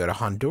were going to go to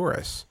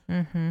Honduras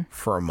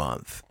for a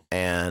month.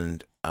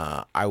 And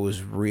I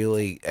was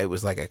really, it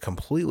was like a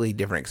completely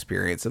different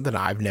experience, something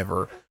I've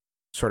never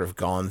sort of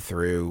gone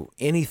through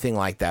anything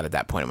like that at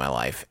that point in my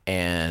life,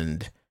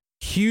 and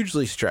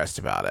hugely stressed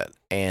about it.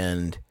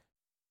 And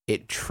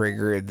it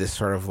triggered this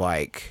sort of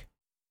like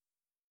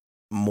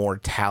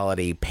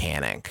mortality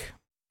panic.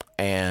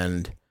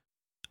 And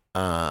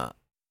that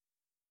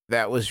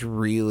was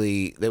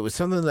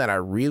something that I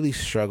really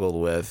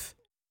struggled with.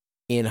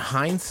 In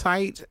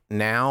hindsight,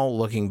 now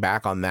looking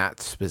back on that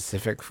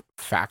specific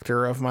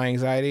factor of my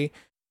anxiety,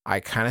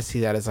 I kind of see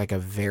that as like a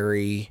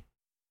very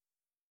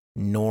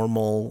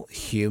normal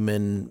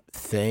human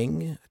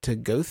thing to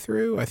go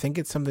through. I think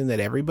it's something that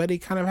everybody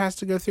kind of has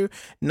to go through,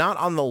 not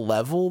on the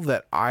level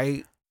that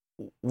I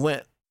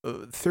went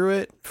through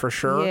it, for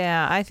sure.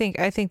 Yeah, I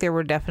think there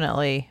were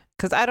definitely,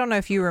 because I don't know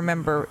if you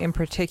remember in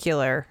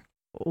particular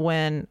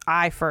when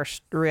I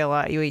first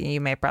realized,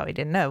 you may probably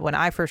didn't know, when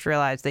I first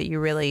realized that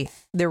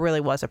there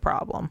really was a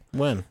problem.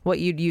 When? What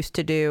you'd used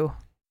to do.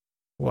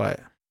 What?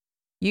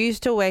 You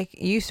used to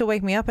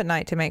wake me up at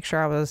night to make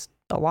sure I was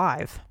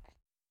alive.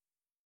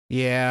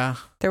 Yeah.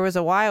 There was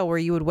a while where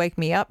you would wake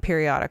me up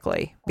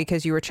periodically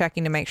because you were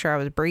checking to make sure I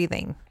was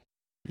breathing.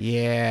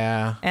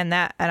 Yeah. And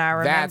I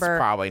remember that's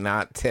probably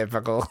not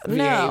typical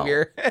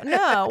behavior.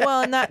 No.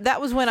 Well, and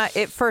that was when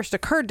it first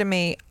occurred to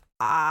me.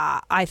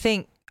 I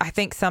think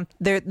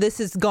this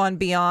has gone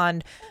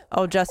beyond,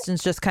 oh,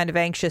 Justin's just kind of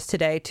anxious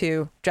today,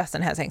 to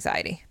Justin has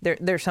anxiety.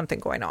 There's something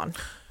going on.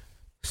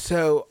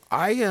 So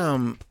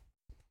I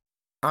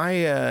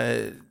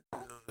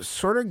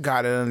sort of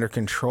got it under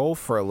control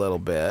for a little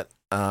bit.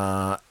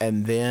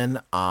 And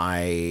then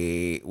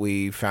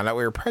we found out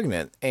we were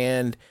pregnant.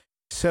 And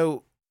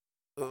so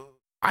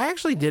I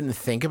actually didn't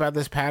think about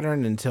this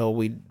pattern until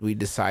we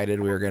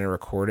decided we were going to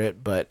record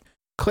it. But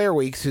Claire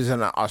Weeks, who's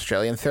an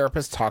Australian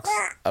therapist, talks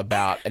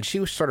about, and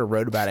she sort of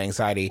wrote about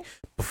anxiety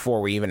before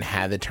we even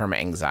had the term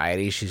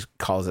anxiety. She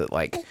calls it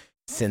like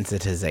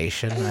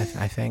sensitization,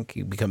 I think.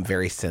 You become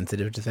very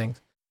sensitive to things.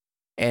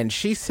 And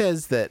she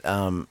says that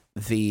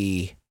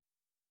she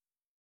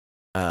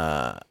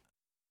has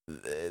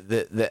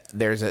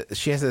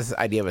this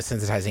idea of a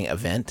sensitizing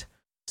event.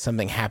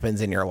 Something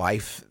happens in your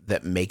life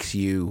that makes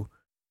you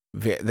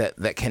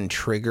that can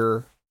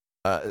trigger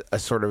a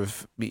sort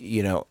of,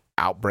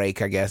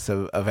 outbreak, I guess,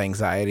 of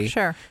anxiety.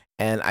 Sure.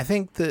 And I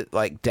think that,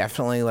 like,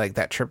 definitely, like,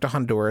 that trip to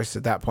Honduras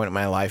at that point in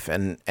my life,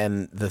 and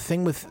the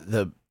thing with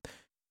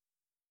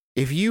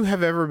if you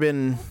have ever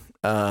been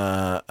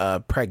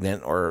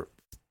pregnant, or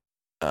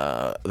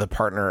the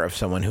partner of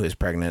someone who is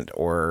pregnant,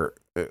 or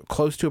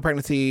close to a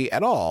pregnancy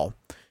at all,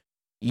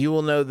 you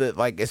will know that,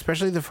 like,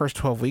 especially the first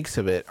 12 weeks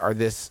of it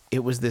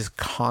was this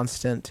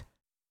constant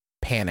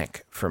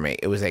panic for me.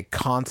 It was a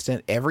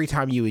constant, every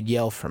time you would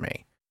yell for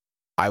me,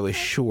 I was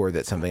sure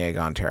that something had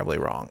gone terribly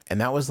wrong.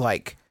 And that was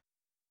like,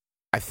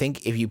 I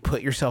think if you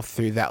put yourself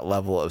through that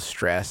level of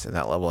stress and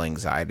that level of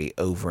anxiety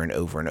over and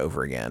over and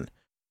over again,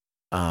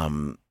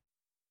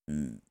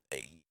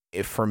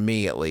 for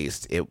me at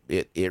least,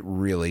 it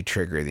really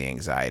triggered the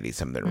anxiety,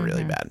 something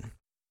really bad.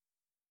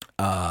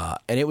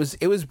 And it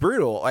was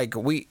brutal. Like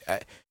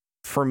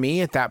for me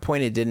at that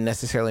point, it didn't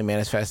necessarily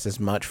manifest as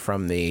much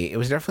it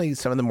was definitely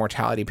some of the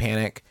mortality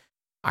panic.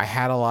 I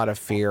had a lot of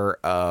fear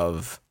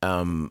of,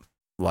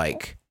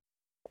 like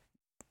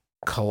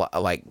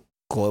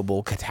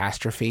global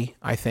catastrophe,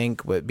 I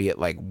think, be it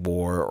like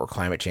war or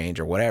climate change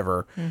or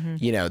whatever.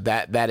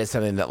 That is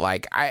something that,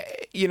 like, I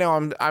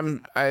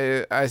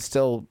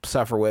still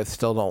suffer with,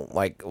 still don't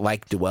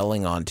like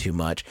dwelling on too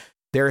much.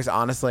 There's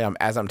honestly,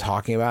 as I'm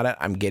talking about it,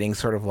 I'm getting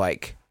sort of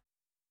like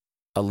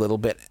a little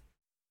bit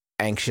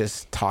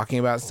anxious talking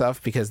about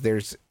stuff,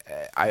 because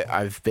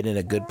I've been in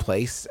a good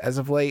place as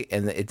of late,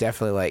 and it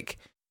definitely like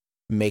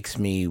makes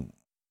me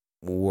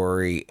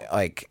worry.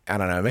 Like, I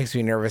don't know, it makes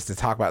me nervous to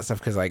talk about stuff,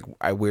 because like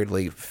I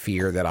weirdly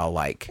fear that I'll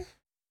like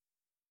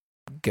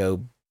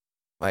go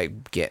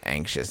like get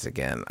anxious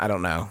again. I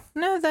don't know.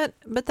 No,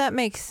 but that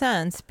makes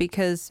sense,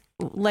 because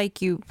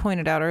like you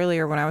pointed out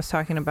earlier when I was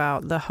talking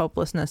about the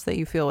hopelessness that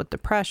you feel with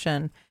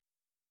depression,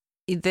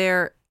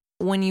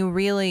 when you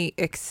really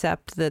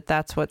accept that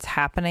that's what's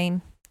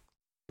happening,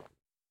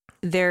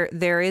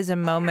 there is a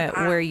moment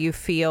where you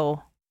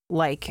feel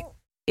like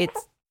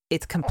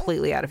it's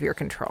completely out of your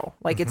control.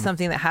 Like it's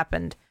something that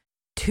happened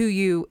to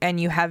you, and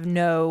you have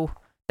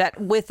that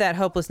with that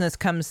hopelessness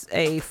comes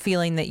a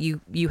feeling that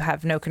you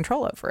have no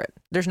control over it.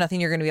 There's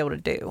nothing you're going to be able to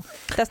do.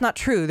 That's not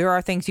true. There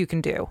are things you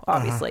can do,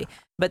 obviously,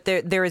 but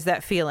there is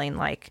that feeling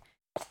like,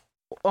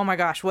 oh my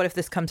gosh, what if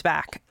this comes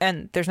back?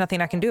 And there's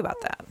nothing I can do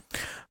about that.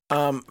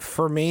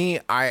 For me,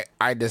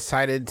 I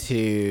decided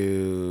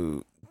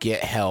to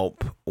get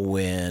help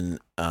when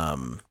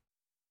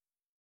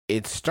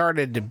it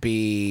started to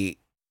be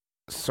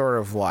sort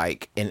of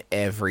like an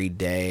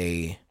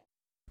everyday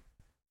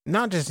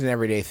not just an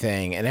everyday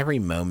thing, an every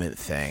moment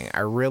thing.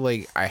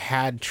 I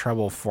had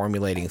trouble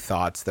formulating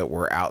thoughts that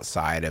were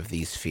outside of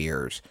these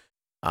fears.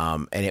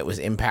 And it was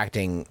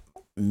impacting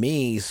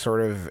me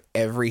sort of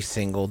every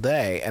single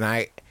day.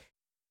 And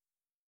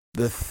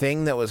the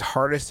thing that's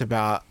hardest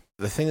about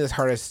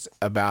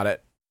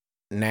it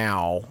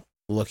now,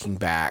 looking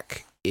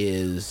back,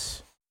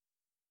 is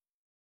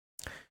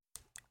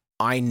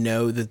I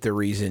know that the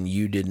reason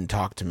you didn't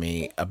talk to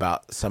me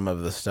about some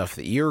of the stuff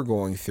that you're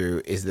going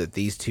through is that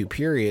these two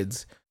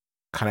periods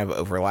kind of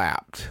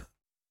overlapped.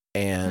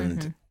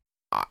 And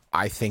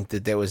I think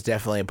that there was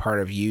definitely a part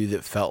of you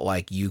that felt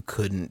like you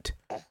couldn't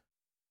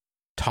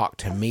talk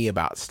to me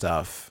about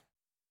stuff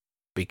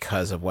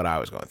because of what I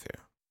was going through.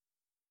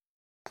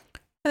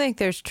 I think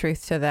there's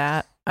truth to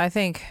that. I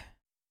think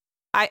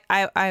I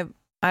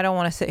don't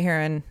want to sit here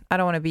and I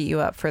don't want to beat you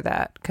up for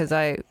that, because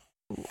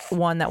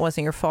one, that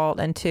wasn't your fault,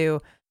 and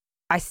two,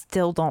 I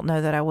still don't know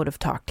that I would have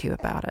talked to you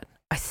about it.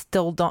 I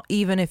still don't,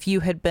 even if you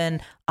had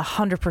been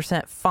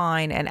 100%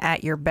 fine and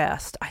at your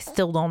best, I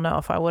still don't know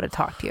if I would have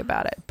talked to you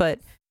about it. But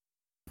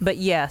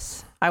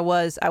yes, I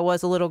was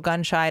a little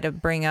gun shy to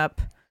bring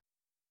up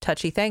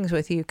touchy things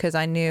with you, because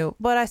I knew,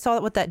 but I saw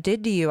what that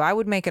did to you. I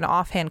would make an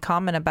offhand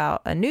comment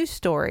about a news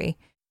story,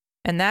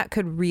 and that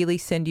could really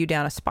send you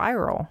down a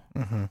spiral.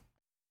 Mm-hmm.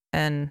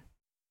 And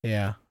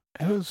yeah,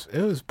 it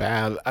was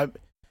bad.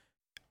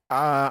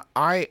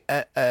 I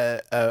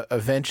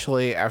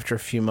eventually, after a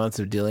few months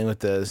of dealing with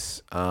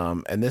this,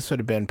 and this would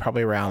have been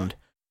probably around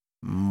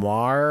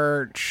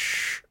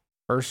March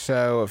or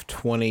so of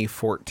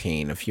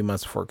 2014, a few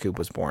months before Coop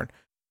was born,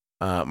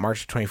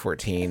 March of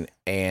 2014,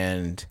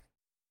 and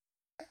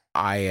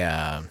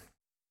I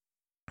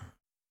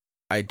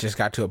just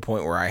got to a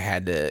point where I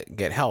had to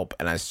get help,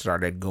 and I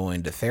started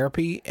going to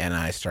therapy, and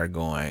I started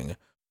going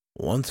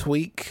once a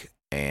week,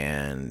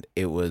 and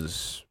it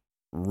was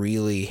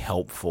really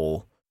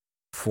helpful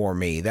for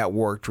me. That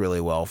worked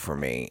really well for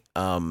me.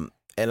 And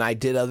I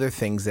did other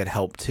things that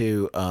helped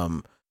too.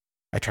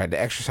 I tried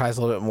to exercise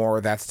a little bit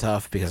more. That's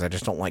tough because I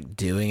just don't like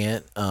doing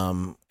it.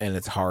 And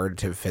it's hard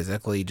to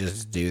physically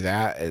just do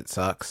that. It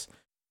sucks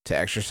to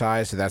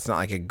exercise. So that's not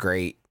like a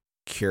great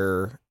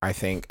cure. I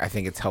think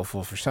it's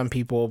helpful for some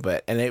people,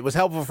 and it was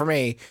helpful for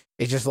me.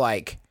 It's just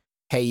like,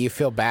 hey, you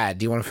feel bad.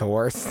 Do you want to feel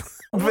worse?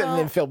 And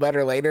then feel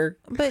better later?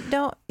 But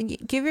don't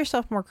give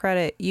yourself more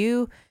credit.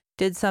 You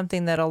did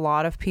something that a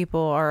lot of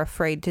people are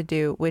afraid to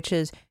do, which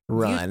is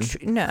run.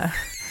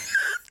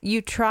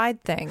 You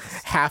tried things.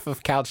 Half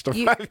of Couch to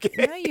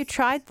 5K. No, you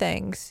tried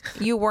things.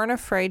 You weren't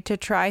afraid to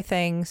try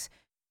things.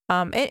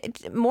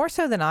 More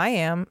so than I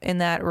am in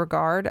that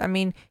regard. I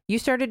mean, you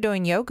started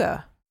doing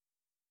yoga.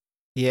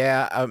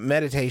 Yeah,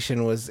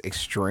 meditation was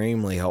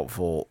extremely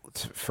helpful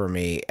for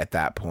me at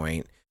that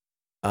point.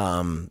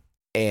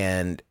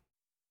 And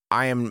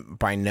I am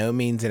by no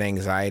means an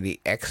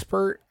anxiety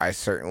expert. I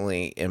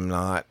certainly am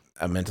not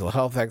a mental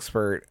health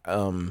expert.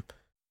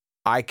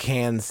 I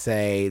can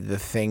say the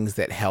things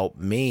that help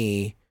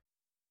me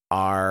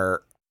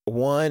are,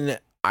 one,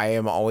 I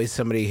am always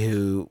somebody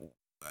who,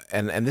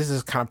 and this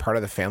is kind of part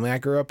of the family I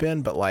grew up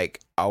in, but like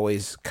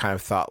always kind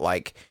of thought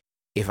like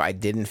if I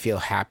didn't feel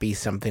happy,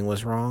 something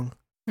was wrong.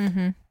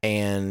 Mm-hmm.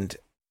 And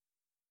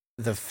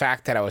the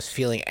fact that I was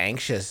feeling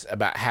anxious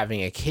about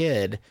having a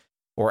kid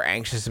or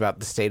anxious about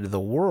the state of the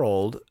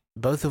world,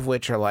 both of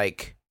which are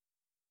like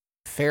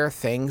fair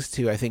things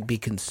to, I think, be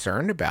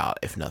concerned about,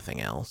 if nothing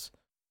else.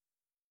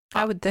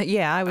 I would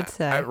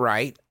say.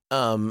 Right.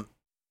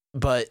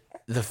 But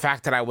the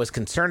fact that I was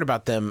concerned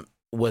about them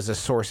was a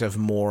source of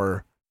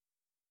more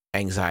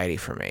anxiety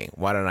for me.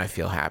 Why don't I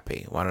feel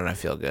happy? Why don't I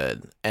feel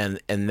good? And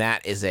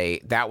that was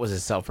a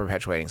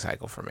self-perpetuating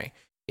cycle for me.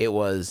 It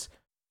was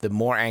the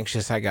more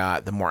anxious I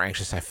got, the more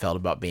anxious I felt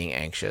about being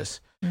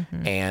anxious.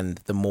 Mm-hmm. And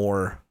the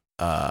more,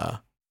 and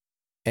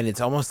it's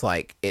almost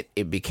like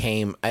it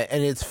became,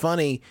 and it's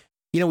funny,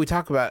 we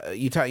talk about,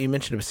 you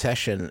mentioned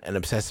obsession and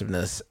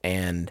obsessiveness,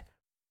 and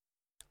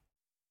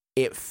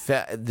it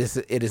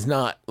is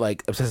not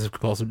like obsessive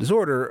compulsive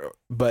disorder,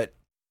 but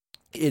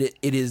it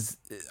is,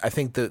 I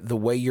think the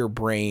way your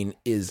brain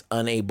is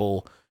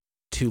unable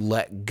to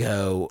let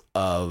go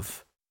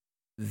of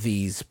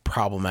these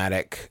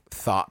problematic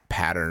thought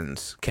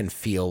patterns can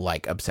feel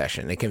like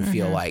obsession. It can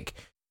feel like,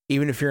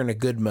 even if you're in a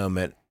good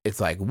moment, it's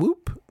like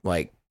whoop,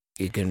 like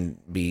it can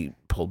be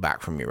pulled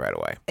back from you right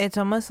away. It's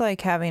almost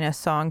like having a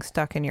song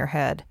stuck in your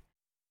head.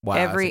 Wow,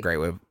 that's a great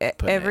way of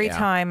putting every it, yeah.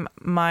 time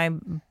my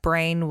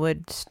brain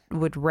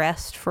would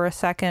rest for a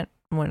second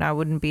when I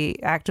wouldn't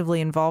be actively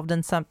involved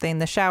in something.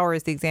 The shower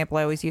is the example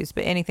I always use,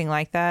 but anything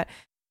like that,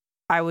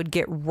 I would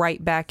get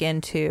right back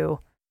into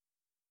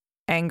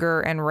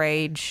anger and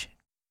rage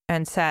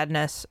and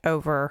sadness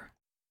over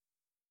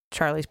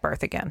Charlie's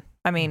birth again.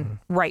 I mean,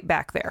 right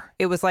back there.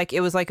 It was like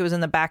it was in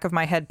the back of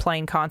my head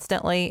playing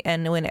constantly,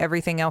 and when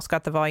everything else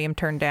got the volume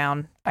turned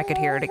down, I could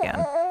hear it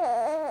again.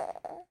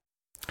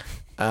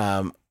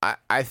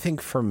 I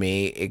think for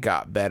me, it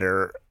got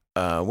better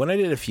when I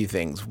did a few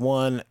things.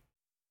 One,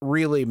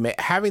 really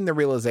having the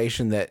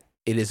realization that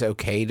it is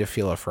okay to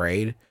feel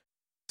afraid.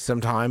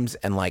 sometimes,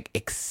 and like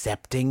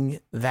accepting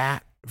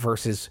that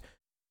versus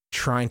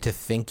trying to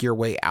think your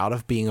way out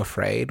of being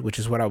afraid, which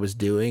is what I was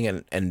doing,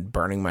 and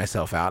burning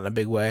myself out in a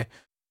big way.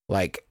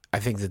 Like, I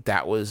think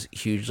that was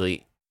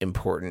hugely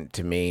important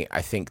to me.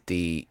 I think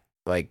the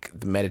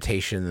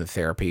meditation and the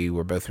therapy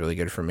were both really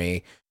good for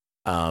me.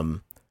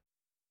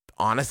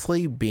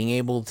 Honestly, being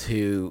able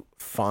to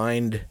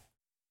find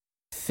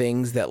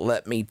things that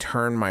let me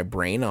turn my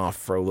brain off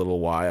for a little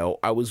while.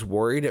 I was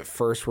worried at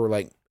first were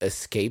like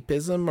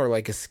escapism or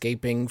like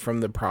escaping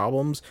from the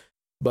problems.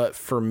 But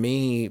for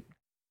me,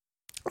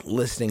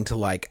 listening to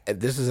like,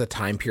 this is a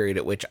time period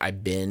at which I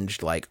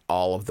binged like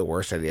all of the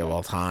worst idea of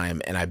all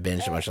time. And I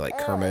binged a bunch of like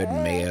Kermode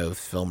and Mayo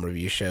film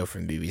review show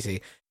from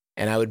BBC.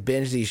 And I would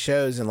binge these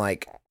shows and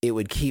like it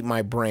would keep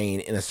my brain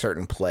in a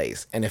certain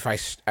place. And I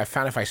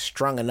found if I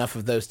strung enough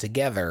of those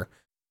together,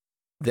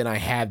 then I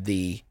had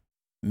the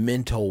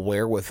mental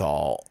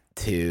wherewithal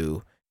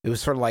to, it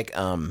was sort of like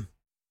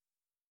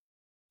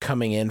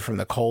coming in from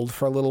the cold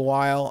for a little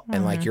while,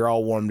 and like you're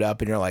all warmed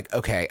up and you're like,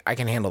 okay, I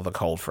can handle the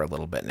cold for a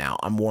little bit now.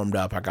 I'm warmed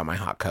up, I got my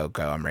hot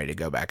cocoa, I'm ready to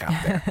go back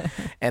out there.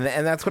 and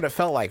that's what it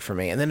felt like for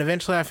me. And then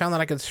eventually I found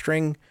that I could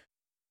string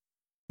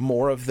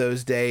more of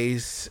those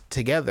days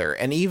together.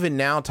 And even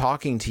now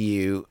talking to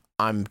you,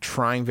 I'm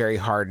trying very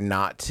hard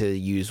not to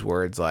use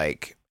words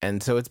like,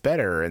 and so it's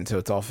better, and so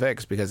it's all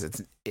fixed,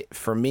 because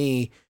for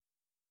me,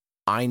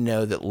 I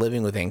know that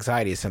living with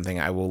anxiety is something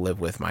I will live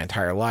with my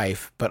entire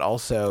life, but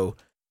also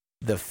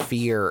the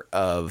fear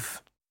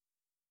of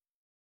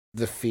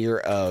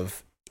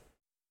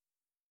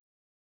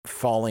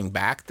falling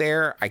back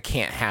there. I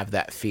can't have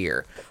that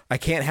fear. I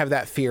can't have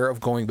that fear of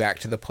going back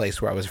to the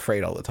place where I was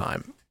afraid all the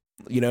time.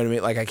 You know what I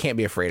mean? Like, I can't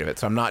be afraid of it.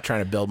 So I'm not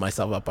trying to build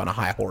myself up on a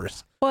high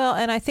horse. Well,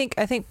 and I think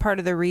part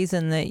of the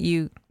reason that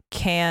you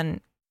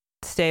can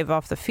stave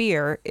off the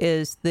fear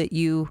is that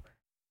you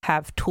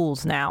have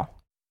tools now.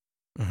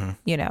 Mm-hmm.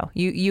 You know,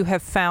 you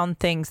have found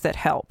things that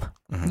help.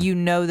 Mm-hmm. You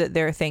know that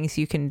there are things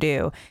you can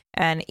do.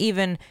 And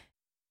even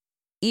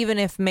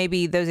if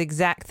maybe those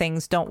exact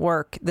things don't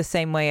work the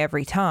same way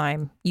every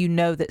time, you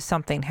know that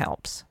something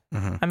helps.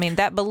 Mm-hmm. I mean,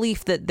 that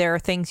belief that there are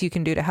things you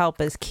can do to help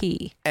is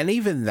key. And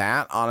even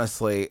that,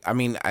 honestly, I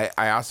mean,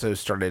 I also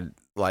started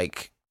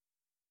like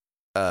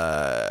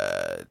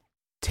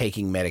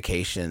taking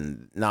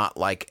medication, not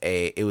like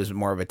it was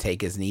more of a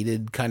take as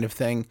needed kind of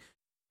thing,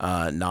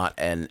 not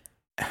an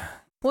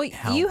Well,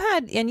 help. you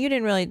had, and you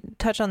didn't really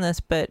touch on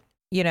this, but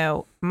you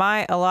know,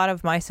 a lot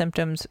of my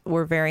symptoms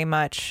were very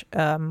much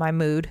my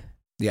mood.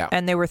 Yeah.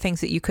 And there were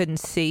things that you couldn't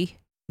see.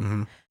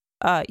 Mm-hmm.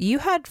 You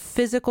had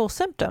physical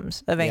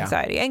symptoms of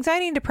anxiety. Yeah.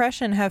 Anxiety and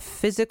depression have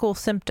physical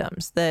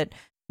symptoms that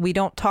we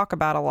don't talk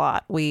about a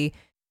lot. We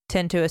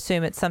tend to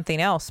assume it's something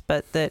else,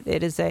 but that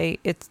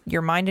it's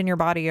your mind and your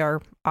body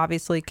are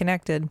obviously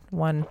connected,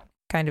 one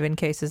kind of in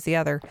case as the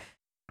other.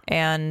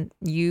 And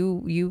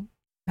you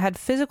had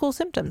physical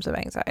symptoms of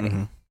anxiety.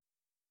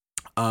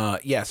 Mm-hmm.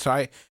 Yeah.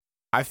 So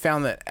I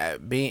found that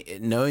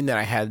knowing that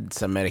I had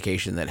some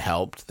medication that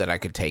helped, that I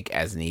could take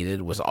as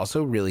needed, was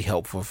also really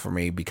helpful for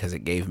me, because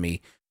it gave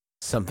me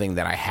something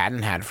that I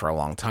hadn't had for a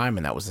long time,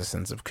 and that was a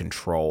sense of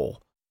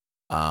control.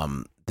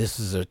 This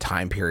is a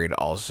time period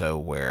also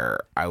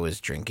where I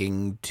was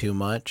drinking too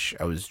much.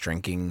 I was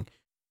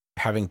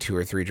having 2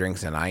 or 3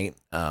 drinks a night,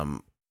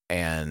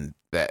 and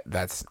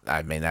that's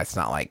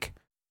not like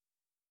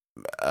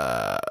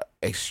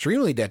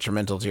extremely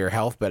detrimental to your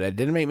health, but it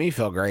didn't make me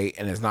feel great,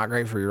 and it's not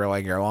great for your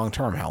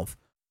long-term health.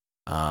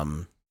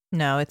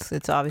 No,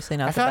 it's obviously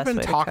not. I feel the I've best been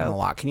way to talking cope. a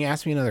lot. Can you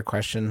ask me another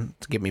question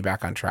to get me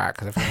back on track?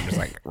 Because I feel like I'm just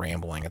like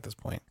rambling at this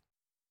point.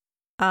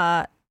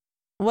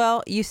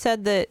 Well, you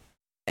said that,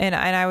 and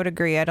I would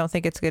agree. I don't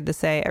think it's good to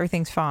say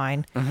everything's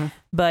fine, Mm-hmm.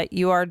 but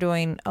you are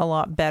doing a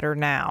lot better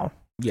now.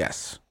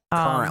 Yes,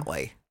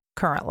 Currently,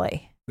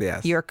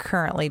 yes. you're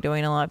currently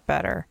doing a lot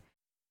better.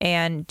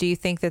 And do you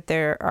think that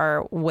there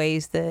are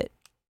ways that,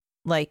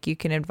 like, you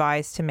can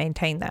advise to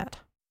maintain that?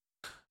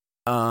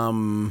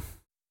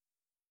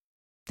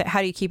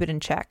 How do you keep it in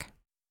check,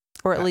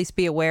 or at least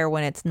be aware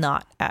when it's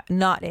not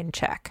in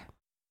check?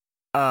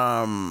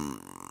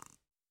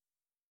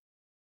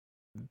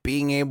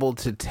 Being able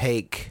to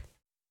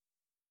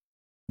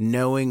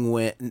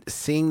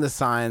seeing the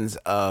signs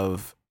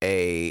of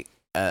a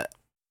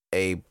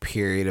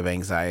period of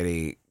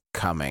anxiety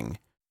coming,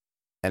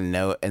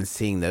 and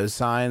seeing those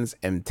signs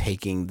and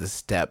taking the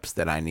steps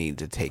that I need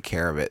to take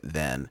care of it.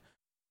 Then,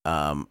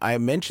 I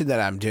mentioned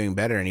that I'm doing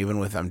better, and even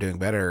with I'm doing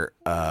better,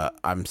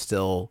 I'm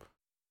still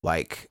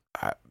like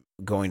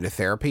going to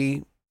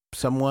therapy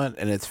somewhat,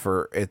 and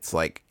it's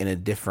like in a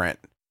different.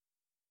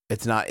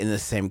 It's not in the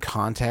same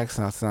context,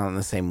 and it's not in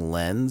the same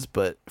lens,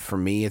 but for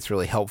me, it's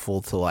really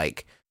helpful to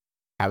like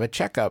have a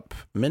checkup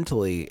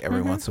mentally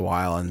every once in a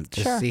while and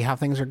just see how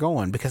things are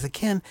going. Because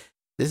again,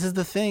 this is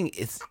the thing.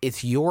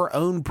 It's your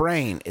own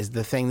brain is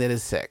the thing that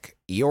is sick.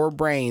 Your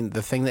brain,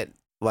 the thing that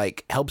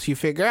like helps you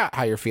figure out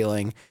how you're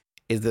feeling,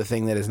 is the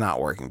thing that is not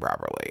working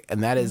properly.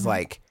 And that is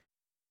like,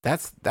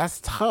 that's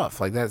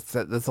tough. Like that's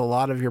a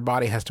lot of your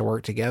body has to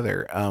work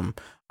together.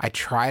 I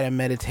try to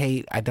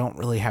meditate. I don't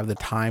really have the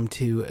time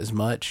to as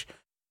much.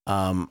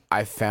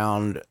 I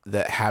found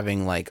that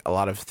having like a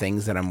lot of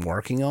things that I'm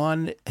working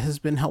on has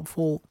been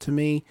helpful to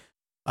me.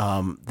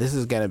 This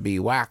is going to be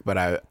whack,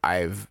 but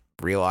I've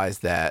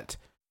realized that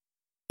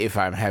if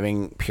I'm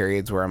having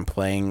periods where I'm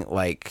playing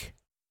like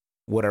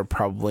what are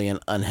probably an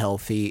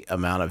unhealthy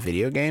amount of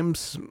video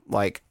games,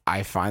 like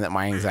I find that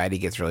my anxiety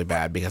gets really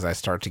bad because I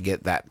start to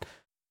get that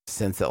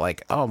sense that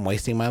like, oh, I'm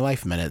wasting my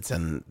life minutes,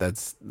 and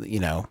that's, you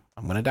know,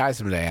 I'm going to die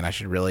someday and I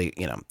should really,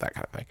 you know, that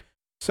kind of thing.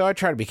 So I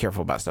try to be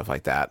careful about stuff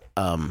like that.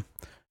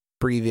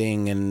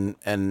 Breathing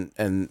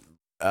and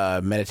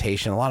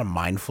meditation, a lot of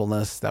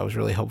mindfulness, that was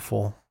really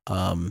helpful.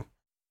 But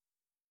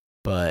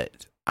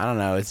I don't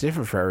know, it's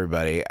different for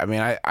everybody. I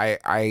mean,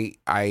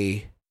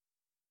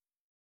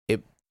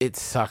 it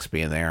sucks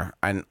being there.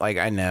 I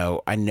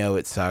know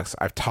it sucks.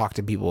 I've talked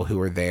to people who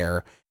are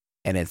there,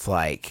 and it's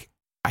like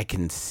I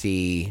can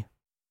see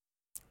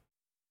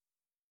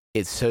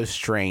it's so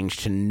strange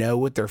to know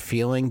what they're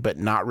feeling, but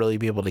not really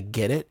be able to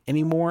get it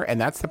anymore. And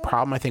that's the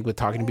problem, I think, with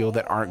talking to people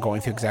that aren't going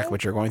through exactly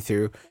what you're going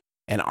through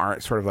and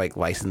aren't sort of like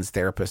licensed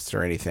therapists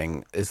or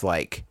anything, is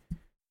like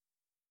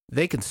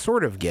they can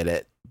sort of get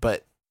it,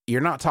 but you're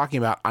not talking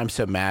about, I'm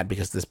so mad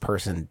because this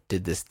person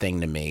did this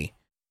thing to me.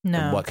 No.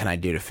 And what can I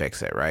do to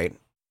fix it, right?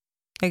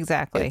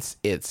 Exactly.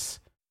 It's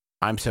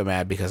I'm so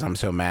mad because I'm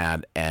so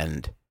mad,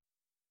 and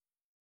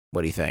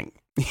what do you think?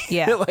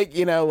 Yeah. Like,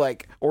 you know,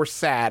 like, or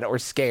sad or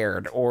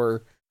scared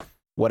or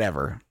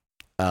whatever.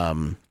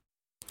 But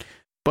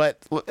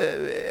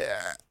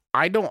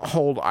I don't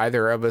hold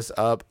either of us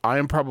up.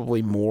 I'm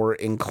probably more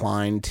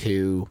inclined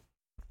to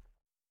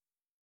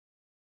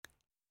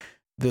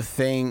the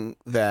thing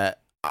that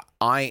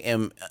I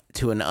am,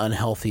 to an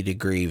unhealthy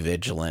degree,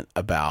 vigilant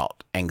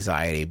about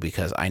anxiety,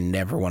 because I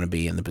never want to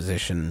be in the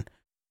position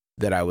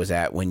that I was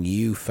at when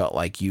you felt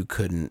like you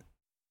couldn't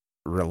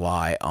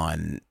rely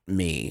on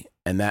me.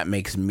 And that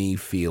makes me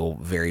feel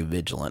very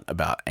vigilant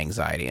about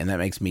anxiety. And that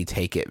makes me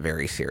take it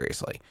very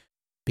seriously,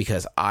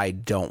 because I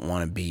don't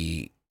want to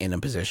be in a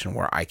position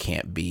where I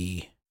can't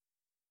be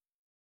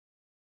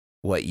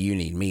what you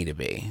need me to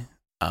be.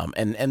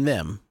 And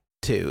them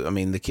too. I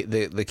mean, the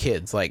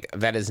kids, like,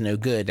 that is no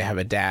good to have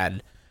a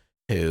dad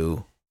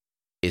who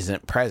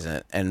isn't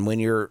present. And when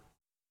you're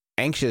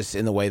anxious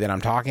in the way that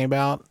I'm talking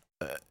about,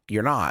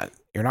 you're not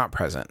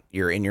present.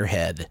 You're in your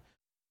head.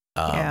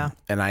 Yeah.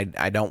 And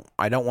I don't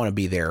want to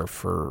be there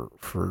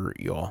for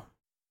y'all.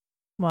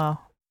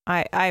 Well,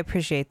 I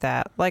appreciate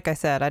that. Like I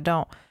said,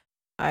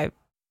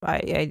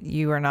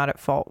 you are not at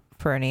fault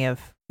for any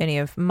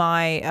of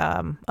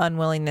my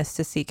unwillingness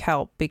to seek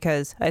help,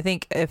 because I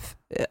think if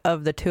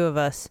of the two of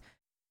us,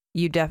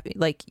 you did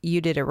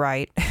it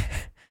right.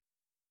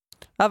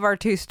 Of our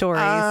two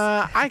stories,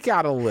 I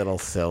got a little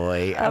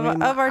silly. Of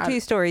our two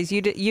stories,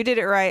 you did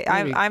it right.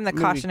 I'm the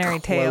cautionary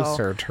tale.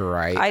 Closer to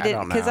right. I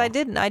didn't, because I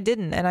didn't,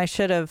 and I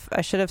should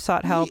have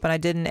sought help, and I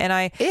didn't,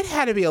 and It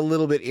had to be a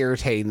little bit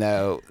irritating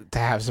though to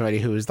have somebody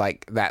who was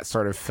like that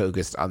sort of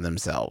focused on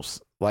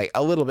themselves, like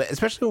a little bit,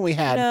 especially when we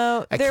had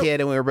a kid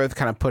and we were both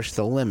kind of pushed to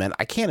the limit.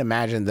 I can't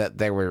imagine that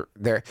they were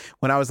there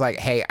when I was like,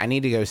 "Hey, I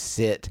need to go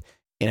sit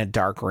in a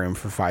dark room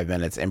for 5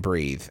 minutes and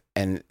breathe,"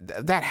 and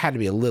that had to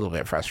be a little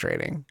bit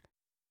frustrating.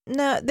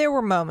 No, there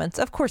were moments.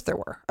 Of course there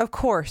were. Of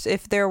course,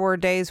 if there were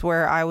days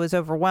where I was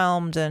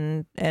overwhelmed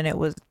and it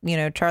was, you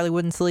know, Charlie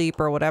wouldn't sleep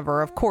or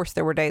whatever, of course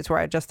there were days where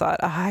I just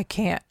thought, I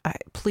can't,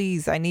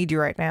 please, I need you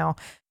right now.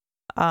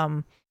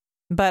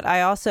 But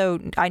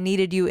I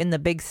needed you in the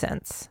big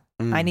sense.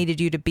 I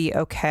needed you to be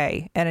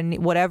okay.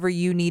 And whatever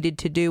you needed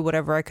to do,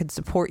 whatever I could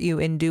support you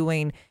in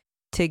doing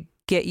to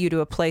get you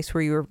to a place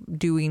where you were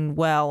doing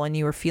well and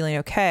you were feeling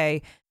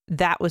okay,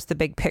 that was the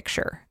big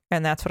picture.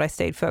 And that's what I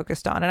stayed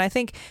focused on. And I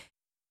think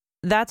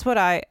that's what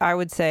I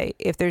would say.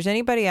 If there's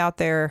anybody out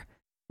there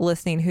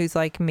listening who's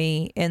like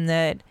me, in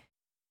that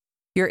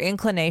your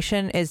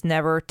inclination is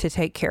never to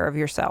take care of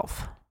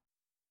yourself.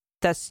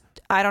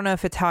 I don't know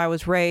if it's how I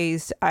was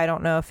raised. I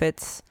don't know if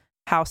it's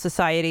how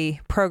society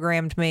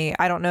programmed me.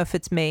 I don't know if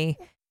it's me,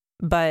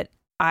 but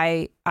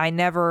I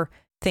never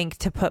think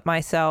to put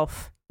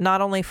myself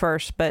not only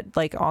first, but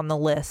like on the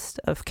list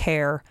of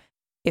care.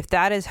 If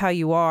that is how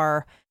you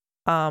are,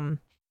 you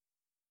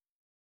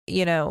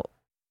know,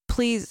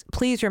 please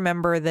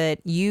remember that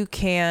you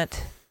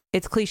can't,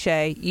 it's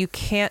cliche, you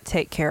can't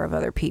take care of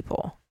other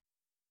people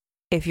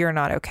if you're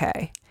not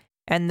okay.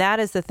 And that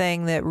is the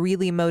thing that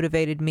really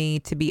motivated me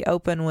to be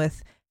open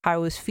with how I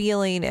was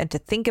feeling and to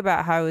think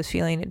about how I was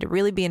feeling and to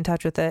really be in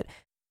touch with it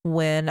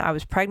when I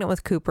was pregnant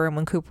with Cooper and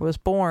when Cooper was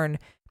born,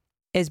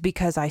 is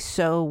because I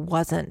so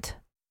wasn't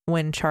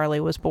when Charlie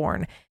was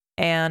born.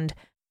 And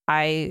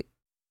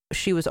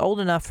she was old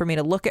enough for me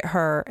to look at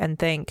her and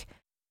think,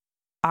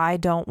 I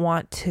don't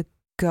want to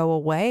go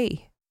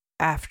away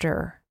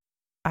after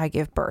I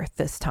give birth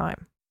this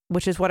time,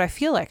 which is what I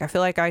feel like. I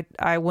feel like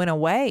I went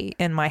away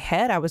in my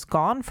head. I was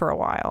gone for a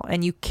while,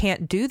 and you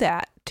can't do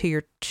that to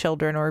your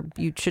children, or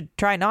you should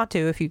try not to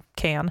if you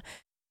can.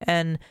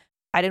 And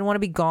I didn't want to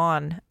be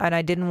gone, and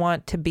I didn't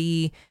want to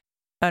be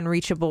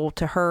unreachable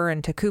to her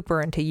and to Cooper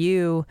and to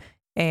you.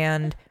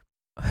 And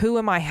who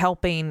am I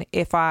helping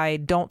if I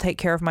don't take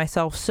care of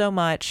myself so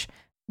much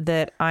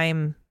that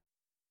I'm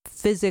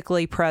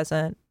physically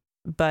present,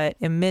 but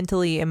am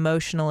mentally,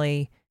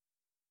 emotionally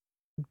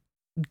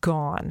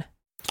gone?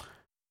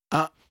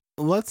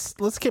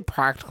 Let's get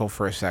practical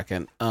for a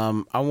second.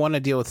 I want to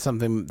deal with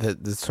something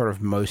that's sort of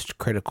most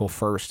critical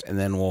first, and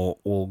then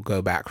we'll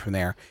go back from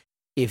there.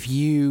 If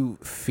you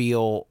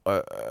feel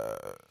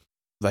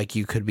like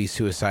you could be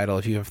suicidal,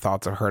 if you have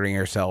thoughts of hurting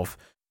yourself,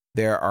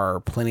 there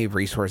are plenty of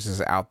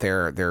resources out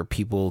there. There are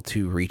people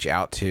to reach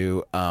out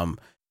to.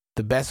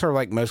 The best or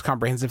like most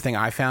comprehensive thing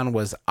I found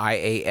was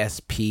IASP.info.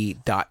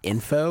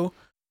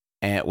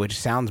 Which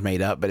sounds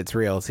made up, but it's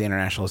real. It's the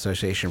International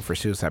Association for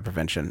Suicide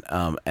Prevention,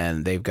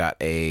 and they've got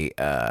a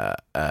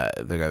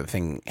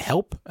thing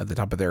help at the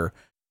top of their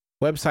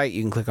website.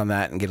 You can click on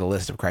that and get a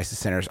list of crisis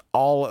centers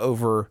all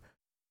over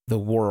the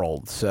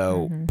world.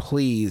 So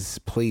please,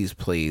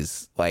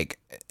 like,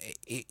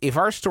 if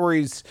our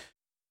stories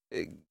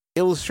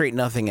illustrate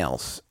nothing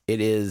else, it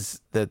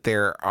is that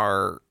there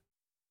are,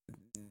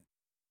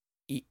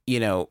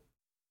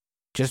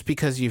 just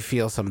because you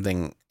feel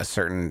something a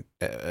certain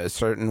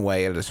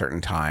way at a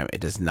certain time,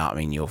 it does not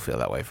mean you'll feel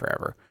that way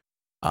forever.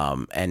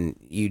 And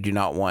you do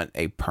not want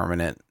a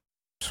permanent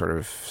sort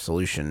of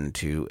solution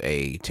to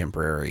a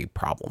temporary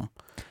problem.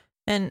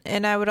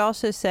 And I would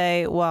also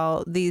say,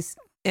 while these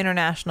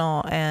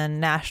international and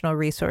national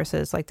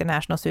resources like the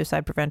National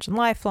Suicide Prevention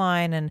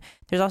Lifeline, and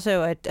there's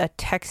also a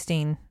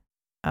texting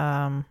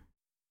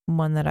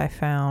one that I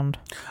found.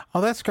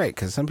 Oh, that's great,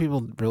 because some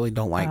people really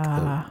don't like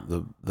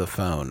the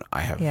phone.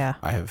 I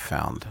have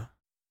found,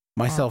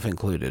 myself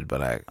included,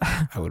 but I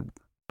would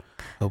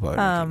hope I would make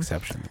an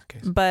exception in this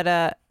case.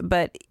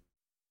 But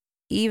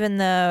even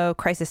though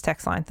crisis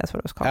text line, that's what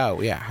it was called.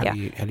 Oh yeah, how do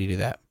you do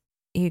that?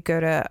 You go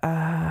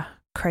to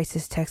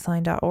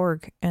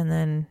crisistextline.org, and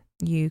then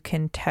you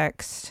can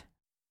text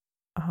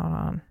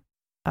home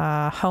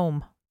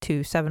to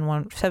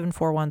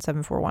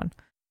 741-741. Okay.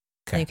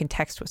 And you can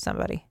text with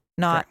somebody.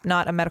 Not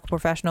a medical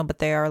professional, but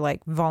they are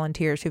like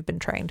volunteers who've been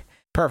trained.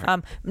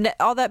 Perfect.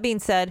 All that being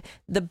said,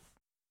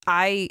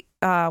 I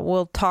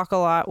will talk a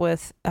lot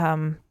with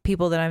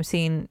people that I'm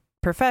seeing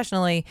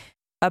professionally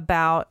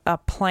about a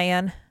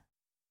plan,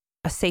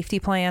 a safety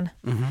plan,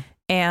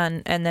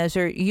 and those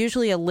are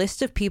usually a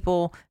list of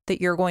people that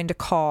you're going to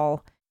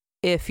call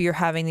if you're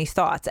having these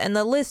thoughts. And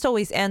the list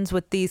always ends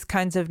with these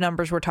kinds of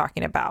numbers we're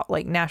talking about,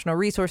 like national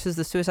resources,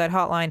 the suicide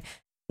hotline,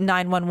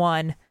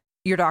 911.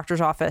 Your doctor's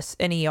office,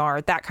 an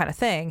ER, that kind of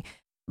thing.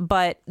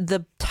 But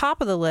the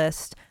top of the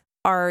list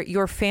are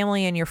your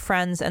family and your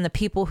friends and the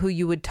people who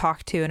you would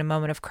talk to in a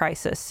moment of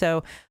crisis.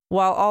 So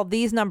while all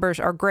these numbers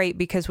are great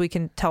because we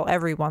can tell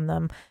everyone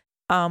them,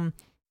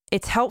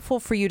 it's helpful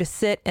for you to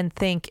sit and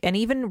think and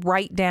even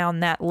write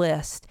down that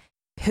list.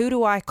 Who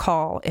do I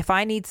call? If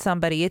I need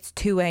somebody, it's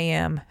 2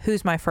 a.m.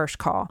 Who's my first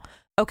call?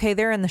 Okay,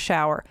 they're in the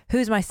shower.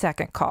 Who's my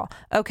second call?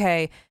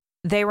 Okay,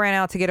 they ran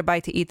out to get a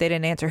bite to eat. They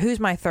didn't answer. Who's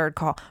my third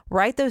call?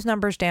 Write those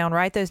numbers down.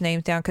 Write those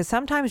names down. Because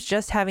sometimes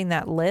just having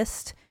that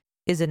list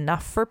is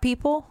enough for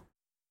people.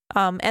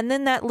 And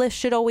then that list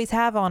should always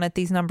have on it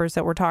these numbers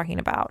that we're talking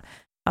about,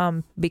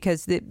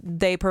 because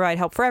they provide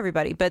help for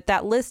everybody. But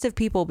that list of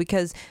people,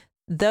 because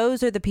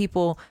those are the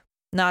people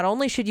not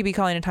only should you be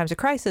calling in times of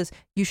crisis,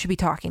 you should be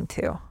talking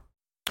to.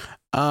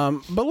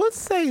 But let's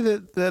say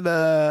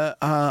that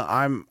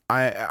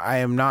I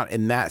am not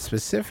in that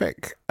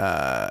specific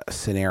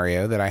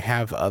scenario, that I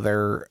have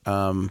other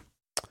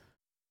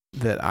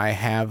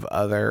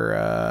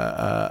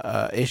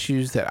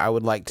issues that I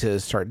would like to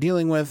start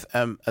dealing with,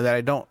 that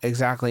I don't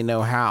exactly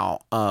know how.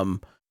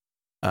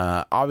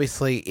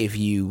 Obviously, if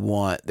you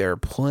want, there are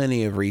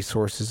plenty of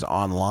resources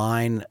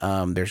online.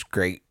 There's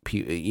great,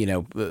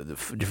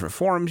 different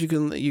forums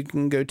you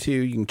can go to.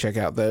 You can check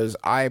out those.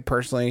 I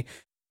personally,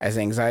 as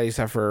an anxiety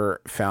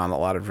sufferer, found a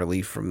lot of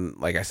relief from,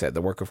 like I said,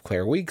 the work of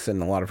Claire Weeks,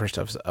 and a lot of her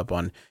stuff's up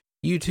on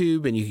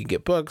YouTube, and you can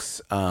get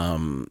books.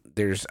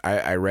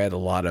 I read a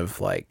lot of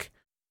like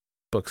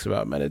books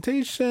about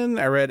meditation.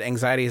 I read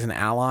Anxiety as an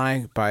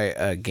Ally by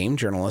a game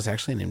journalist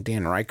actually named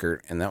Dan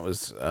Reichert, and that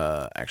was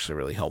actually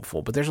really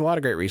helpful. But there's a lot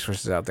of great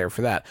resources out there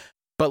for that.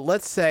 But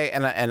let's say,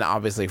 and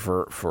obviously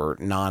for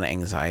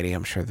non-anxiety,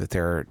 I'm sure that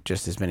there are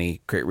just as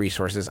many great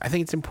resources. I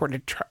think it's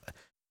important to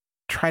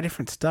try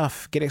different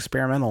stuff, get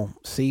experimental,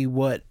 see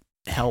what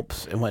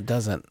helps and what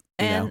doesn't.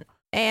 And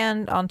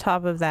on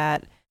top of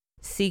that,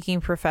 seeking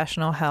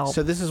professional help.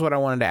 So this is what I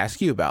wanted to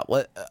ask you about.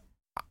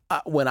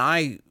 When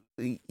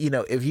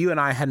if you and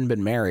I hadn't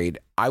been married,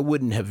 I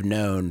wouldn't have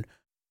known.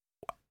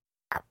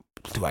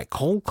 Do I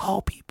cold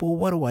call people?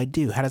 What do I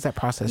do? How does that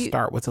process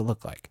start? What's it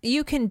look like?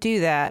 You can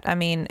do that. I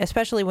mean,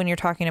 especially when you're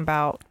talking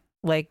about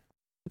like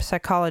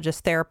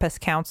psychologists,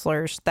 therapists,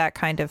 counselors, that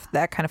kind of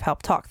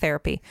help, talk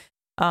therapy.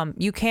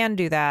 You can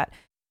do that,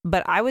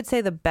 but I would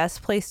say the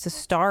best place to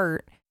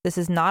start, this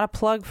is not a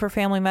plug for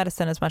family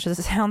medicine as much as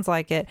it sounds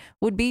like it,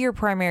 would be your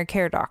primary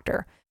care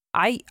doctor.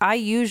 I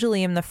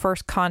usually am the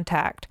first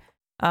contact.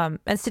 And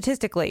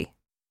statistically,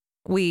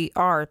 we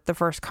are the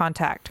first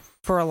contact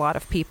for a lot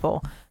of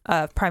people,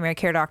 primary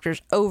care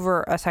doctors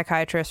over a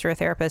psychiatrist or a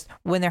therapist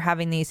when they're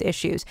having these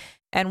issues.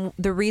 And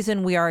the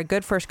reason we are a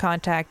good first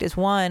contact is,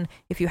 one,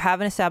 if you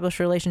have an established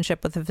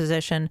relationship with a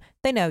physician,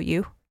 they know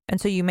you.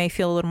 And so you may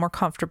feel a little more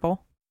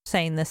comfortable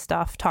saying this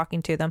stuff,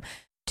 talking to them.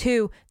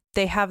 Two,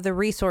 they have the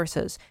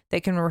resources. They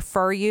can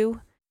refer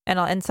you.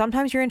 And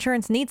sometimes your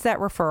insurance needs that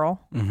referral.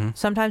 Mm-hmm.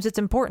 Sometimes it's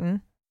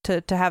important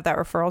to have that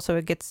referral so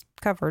it gets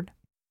covered,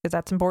 because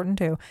that's important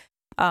too.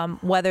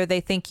 Whether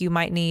they think you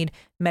might need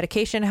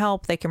medication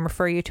help, they can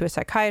refer you to a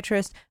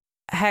psychiatrist.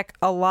 Heck,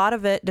 a lot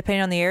of it,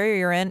 depending on the area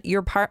you're in,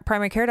 your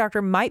primary care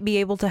doctor might be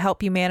able to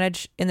help you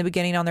manage in the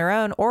beginning on their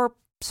own or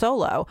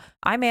solo.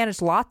 I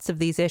managed lots of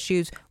these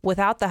issues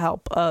without the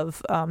help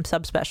of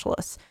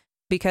subspecialists,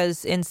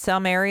 because in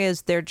some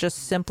areas there just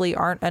simply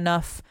aren't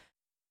enough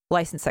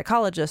licensed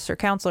psychologists or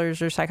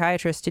counselors or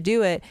psychiatrists to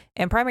do it.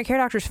 And primary care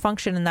doctors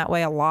function in that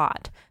way a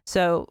lot.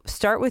 So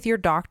start with your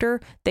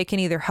doctor. They can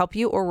either help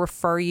you or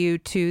refer you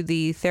to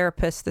the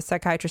therapist, the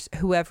psychiatrist,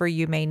 whoever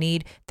you may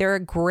need. They're a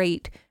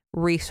great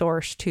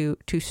resource to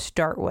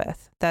start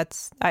with.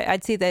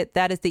 I'd say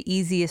that is the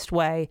easiest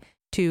way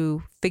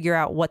to figure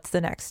out what's the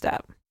next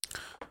step.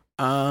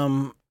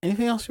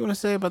 Anything else you want to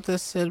say about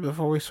this, Sid,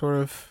 before we sort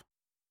of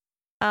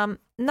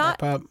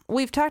wrap up?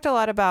 We've talked a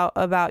lot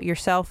about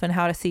yourself and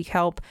how to seek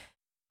help.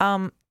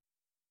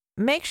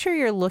 Make sure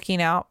you're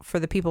looking out for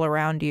the people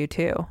around you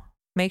too.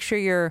 Make sure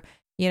you're,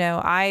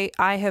 I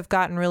have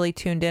gotten really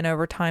tuned in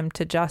over time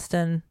to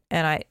Justin,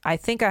 and I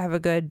think I have a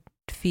good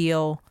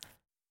feel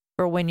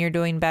for when you're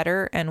doing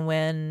better and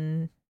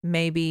when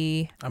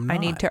maybe I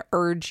need to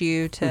urge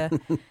you to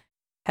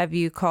have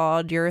you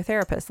called your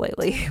therapist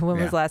lately? When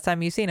was the last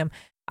time you've seen him?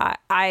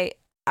 I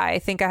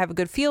think I have a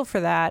good feel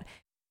for that.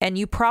 And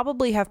you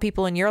probably have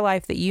people in your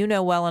life that you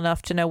know well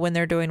enough to know when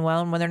they're doing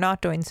well and when they're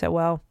not doing so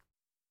well.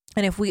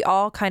 And if we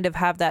all kind of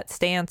have that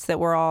stance that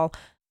we're all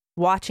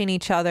watching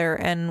each other,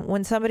 and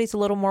when somebody's a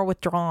little more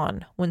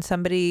withdrawn, when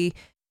somebody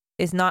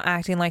is not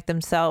acting like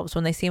themselves,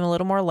 when they seem a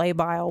little more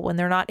labile, when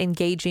they're not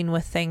engaging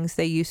with things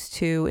they used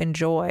to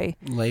enjoy.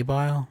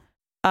 Labile?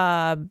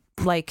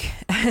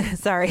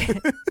 Sorry.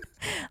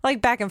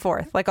 Like back and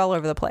forth, like all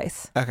over the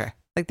place. Okay.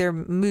 Like their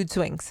mood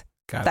swings,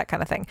 Got that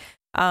kind of thing.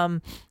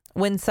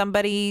 When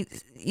somebody,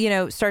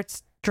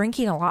 starts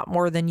drinking a lot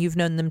more than you've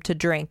known them to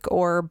drink,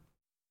 or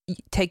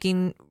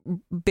taking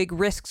big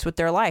risks with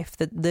their life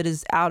that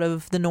is out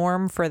of the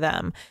norm for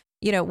them.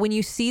 When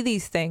you see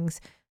these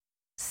things,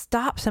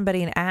 stop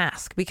somebody and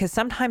ask, because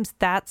sometimes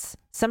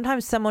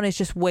someone is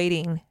just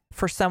waiting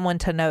for someone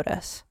to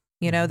notice.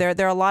 There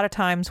are a lot of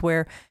times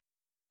where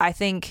I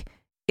think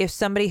if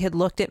somebody had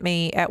looked at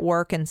me at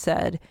work and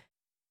said,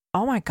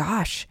 "Oh my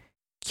gosh,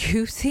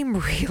 you seem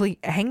really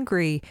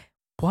angry.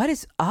 What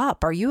is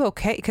up? Are you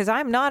okay?" Because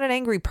I'm not an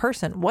angry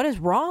person. What is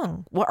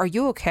wrong? What, are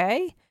you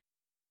okay?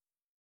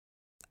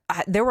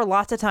 There were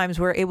lots of times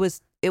where it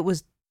was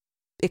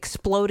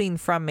exploding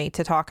from me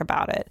to talk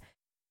about it,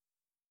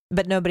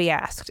 but nobody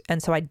asked,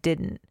 and so I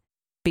didn't,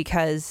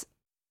 because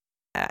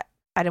I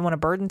didn't want to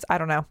burden. I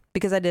don't know,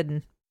 because I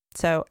didn't.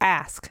 So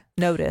ask,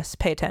 notice,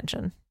 pay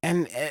attention,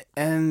 and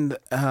if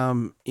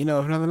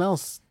nothing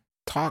else,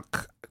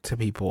 talk to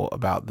people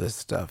about this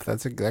stuff.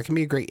 That can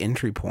be a great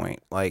entry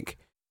point. Like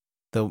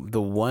the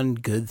one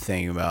good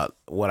thing about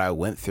what I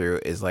went through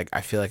is, like, I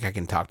feel like I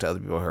can talk to other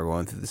people who are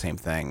going through the same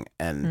thing,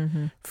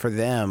 and for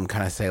them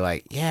kind of say,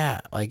 like,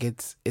 yeah, like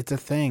it's a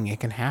thing, it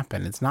can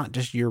happen. It's not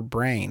just your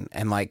brain.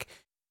 And like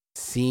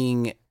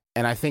seeing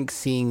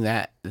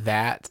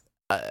that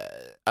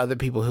other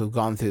people who've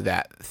gone through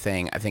that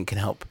thing, I think, can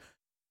help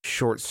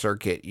short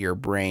circuit your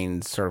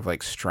brain's sort of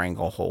like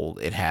stranglehold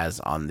it has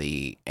on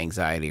the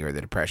anxiety or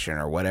the depression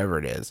or whatever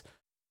it is,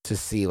 to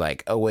see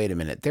like, oh, wait a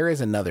minute, there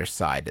is another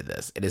side to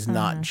this. It is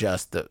not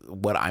just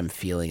what I'm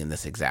feeling in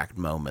this exact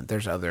moment.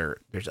 There's other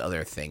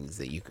things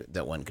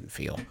that one can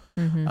feel.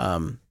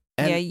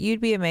 Yeah,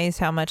 you'd be amazed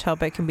how much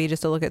help it can be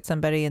just to look at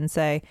somebody and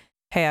say,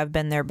 "Hey, I've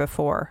been there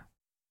before.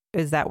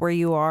 Is that where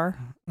you are?"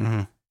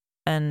 Mm-hmm.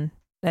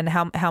 And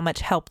how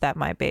much help that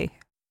might be.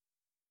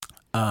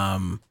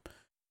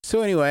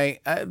 So anyway,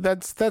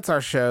 that's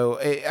our show.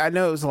 I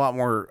know it was a lot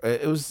more.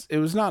 It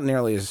was not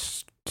nearly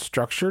as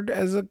structured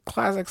as a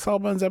classic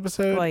Sawbones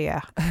episode. Well,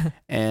 yeah,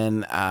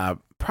 and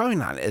probably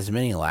not as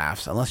many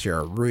laughs unless you're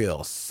a real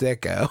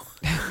sicko.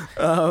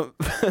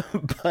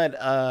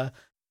 But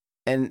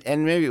and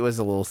maybe it was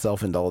a little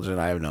self-indulgent.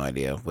 I have no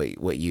idea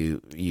what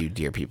you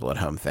dear people at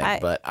home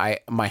think. But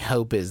my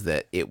hope is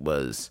that it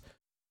was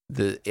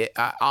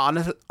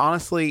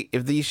honestly,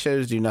 if these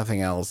shows do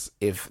nothing else,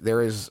 if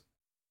there is,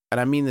 and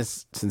I mean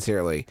this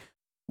sincerely,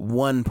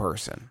 one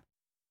person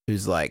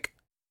who's like,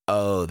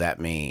 "Oh, that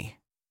me.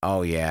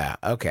 Oh yeah,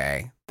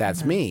 okay,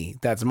 that's me.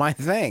 That's my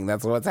thing.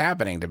 That's what's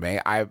happening to me.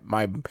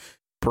 My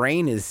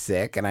brain is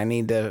sick, and I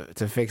need to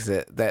fix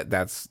it.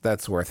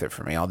 That's worth it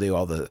for me. I'll do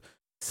all the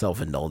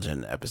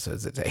self-indulgent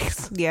episodes it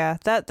takes." Yeah,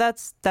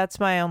 that's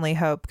my only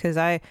hope,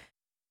 because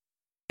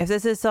if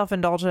this is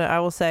self-indulgent, I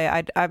will say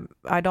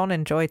I don't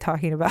enjoy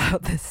talking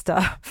about this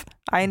stuff.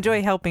 I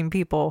enjoy helping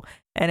people,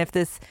 and if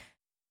this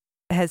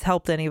has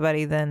helped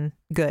anybody, then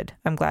good.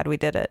 I'm glad we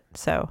did it.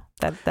 So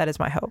that is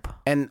my hope.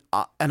 And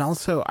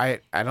also, I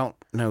don't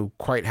know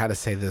quite how to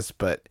say this,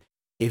 but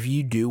if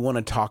you do want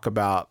to talk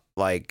about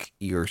like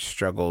your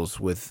struggles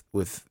with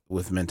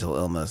mental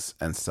illness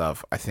and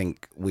stuff, I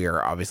think we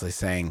are obviously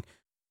saying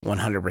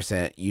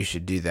 100% you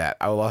should do that.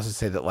 I will also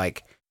say that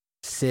like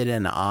Sid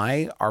and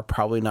I are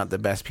probably not the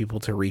best people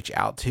to reach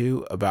out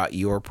to about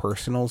your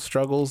personal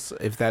struggles.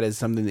 If that is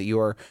something that you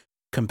are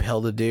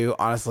compelled to do,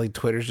 honestly,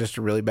 Twitter's just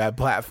a really bad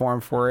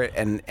platform for it.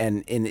 And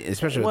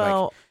especially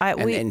with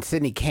and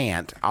Sydney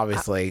can't,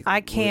 obviously. I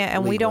can't.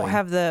 And we don't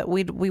have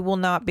we will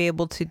not be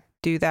able to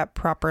do that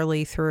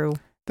properly through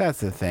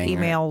that's the thing,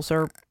 emails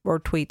or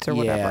tweets or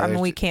whatever. I mean,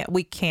 we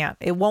can't.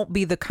 It won't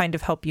be the kind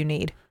of help you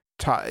need.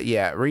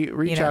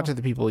 Reach out to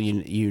the people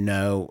you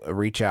know.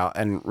 Reach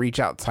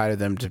outside of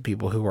them to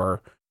people who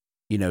are,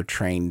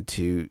 trained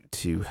to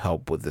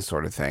help with this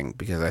sort of thing,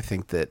 because I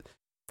think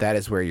that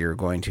is where you're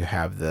going to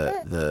have the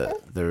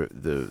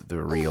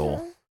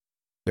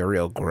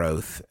real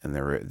growth and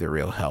the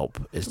real help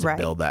is to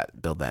build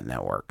that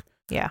network.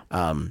 Yeah.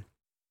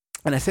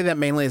 And I say that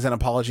mainly as an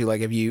apology.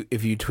 Like if you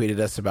tweeted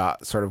us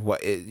about sort of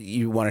what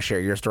you want to share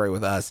your story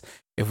with us,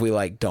 if we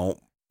like don't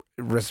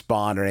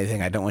respond or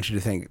anything, I don't want you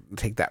to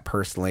take that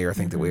personally or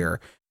think that we are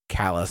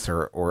callous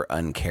or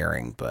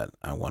uncaring, but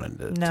I wanted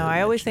to. No,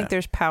 I always think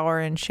there's power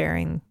in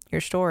sharing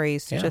your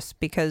stories, just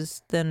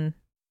because then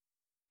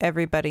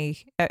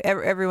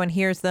everyone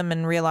hears them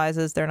and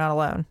realizes they're not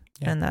alone,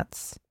 and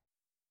that's.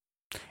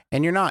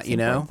 And you're not,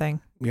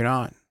 thing. You're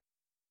not.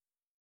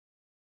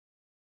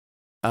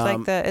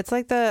 It's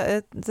like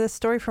the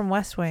story from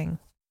West Wing.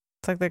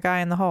 It's like the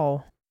guy in the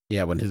hole.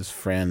 Yeah, when his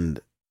friend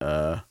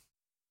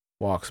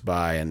walks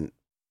by and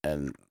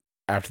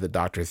after the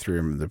doctor threw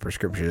him the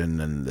prescription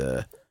and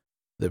the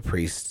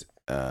priest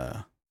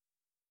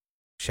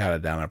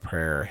shouted down a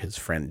prayer, his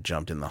friend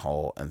jumped in the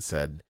hole and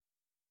said,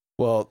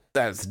 "Well,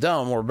 that's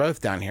dumb. We're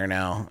both down here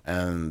now."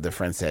 And the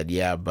friend said,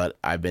 "Yeah, but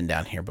I've been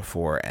down here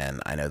before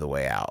and I know the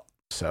way out."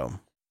 So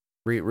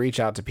reach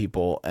out to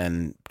people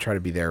and try to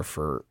be there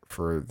for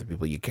the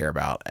people you care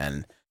about,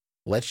 and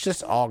let's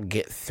just all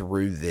get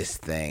through this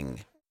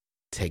thing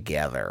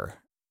together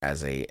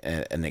as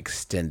an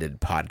extended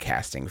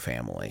podcasting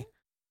family.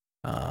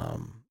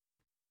 But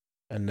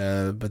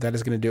that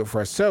is going to do it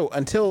for us. So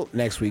until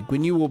next week,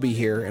 when you will be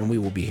here and we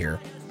will be here,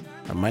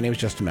 my name is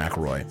Justin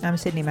McElroy. I'm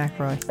Sydney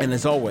McElroy. And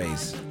as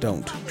always,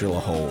 don't drill a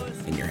hole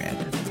in your head.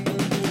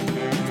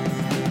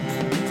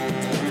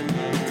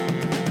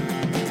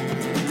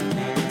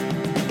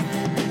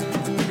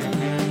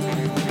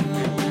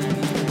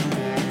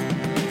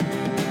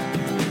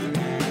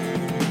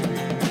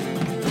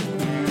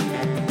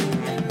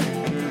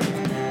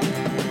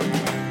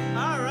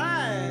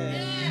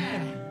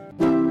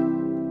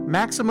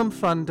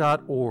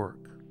 MaximumFun.org.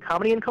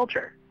 Comedy and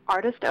culture.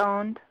 Artist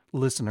owned.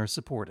 Listener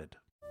supported.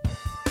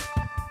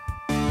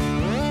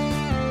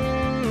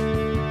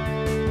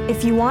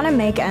 If you want to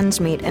make ends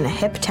meet in a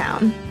hip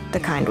town, the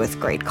kind with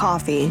great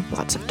coffee,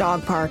 lots of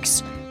dog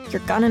parks,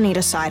 you're gonna need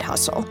a side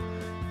hustle.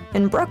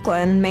 In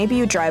Brooklyn, maybe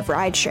you drive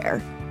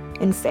rideshare.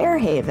 In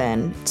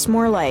Fairhaven, it's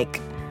more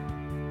like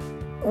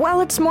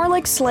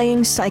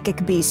slaying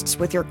psychic beasts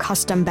with your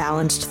custom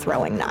balanced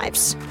throwing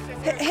knives.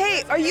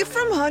 Hey, are you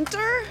from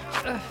Hunter?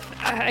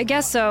 I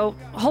guess so.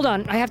 Hold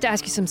on, I have to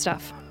ask you some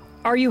stuff.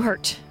 Are you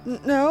hurt?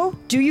 No.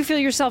 Do you feel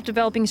yourself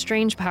developing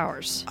strange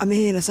powers? I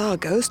mean, I saw a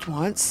ghost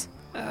once.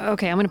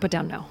 Okay, I'm gonna put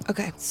down no.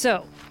 Okay.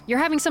 So, you're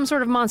having some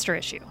sort of monster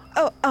issue.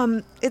 Oh,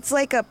 it's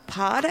like a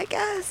pod, I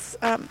guess.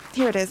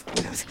 Here it is.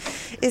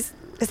 Is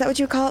that what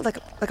you call it? Like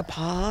a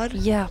pod?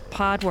 Yeah,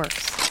 pod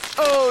works.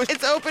 Oh,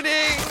 it's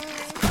opening!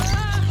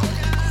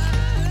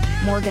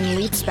 Morgan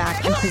leaps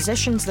back and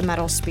positions the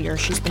metal spear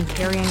she's been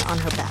carrying on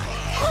her back.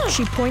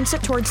 She points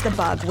it towards the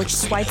bug, which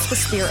swipes the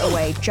spear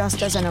away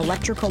just as an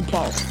electrical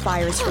bolt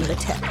fires from the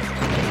tip.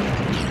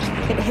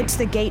 It hits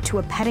the gate to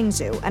a petting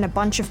zoo, and a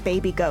bunch of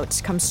baby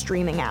goats come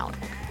streaming out.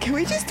 Can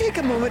we just take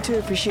a moment to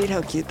appreciate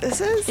how cute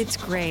this is? It's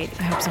great.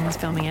 I hope someone's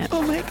filming it.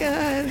 Oh my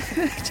god,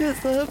 I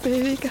just love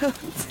baby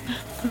goats.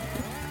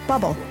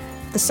 Bubble,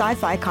 the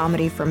sci-fi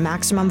comedy from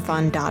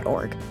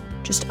MaximumFun.org.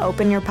 Just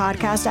open your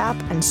podcast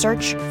app and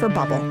search for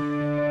Bubble.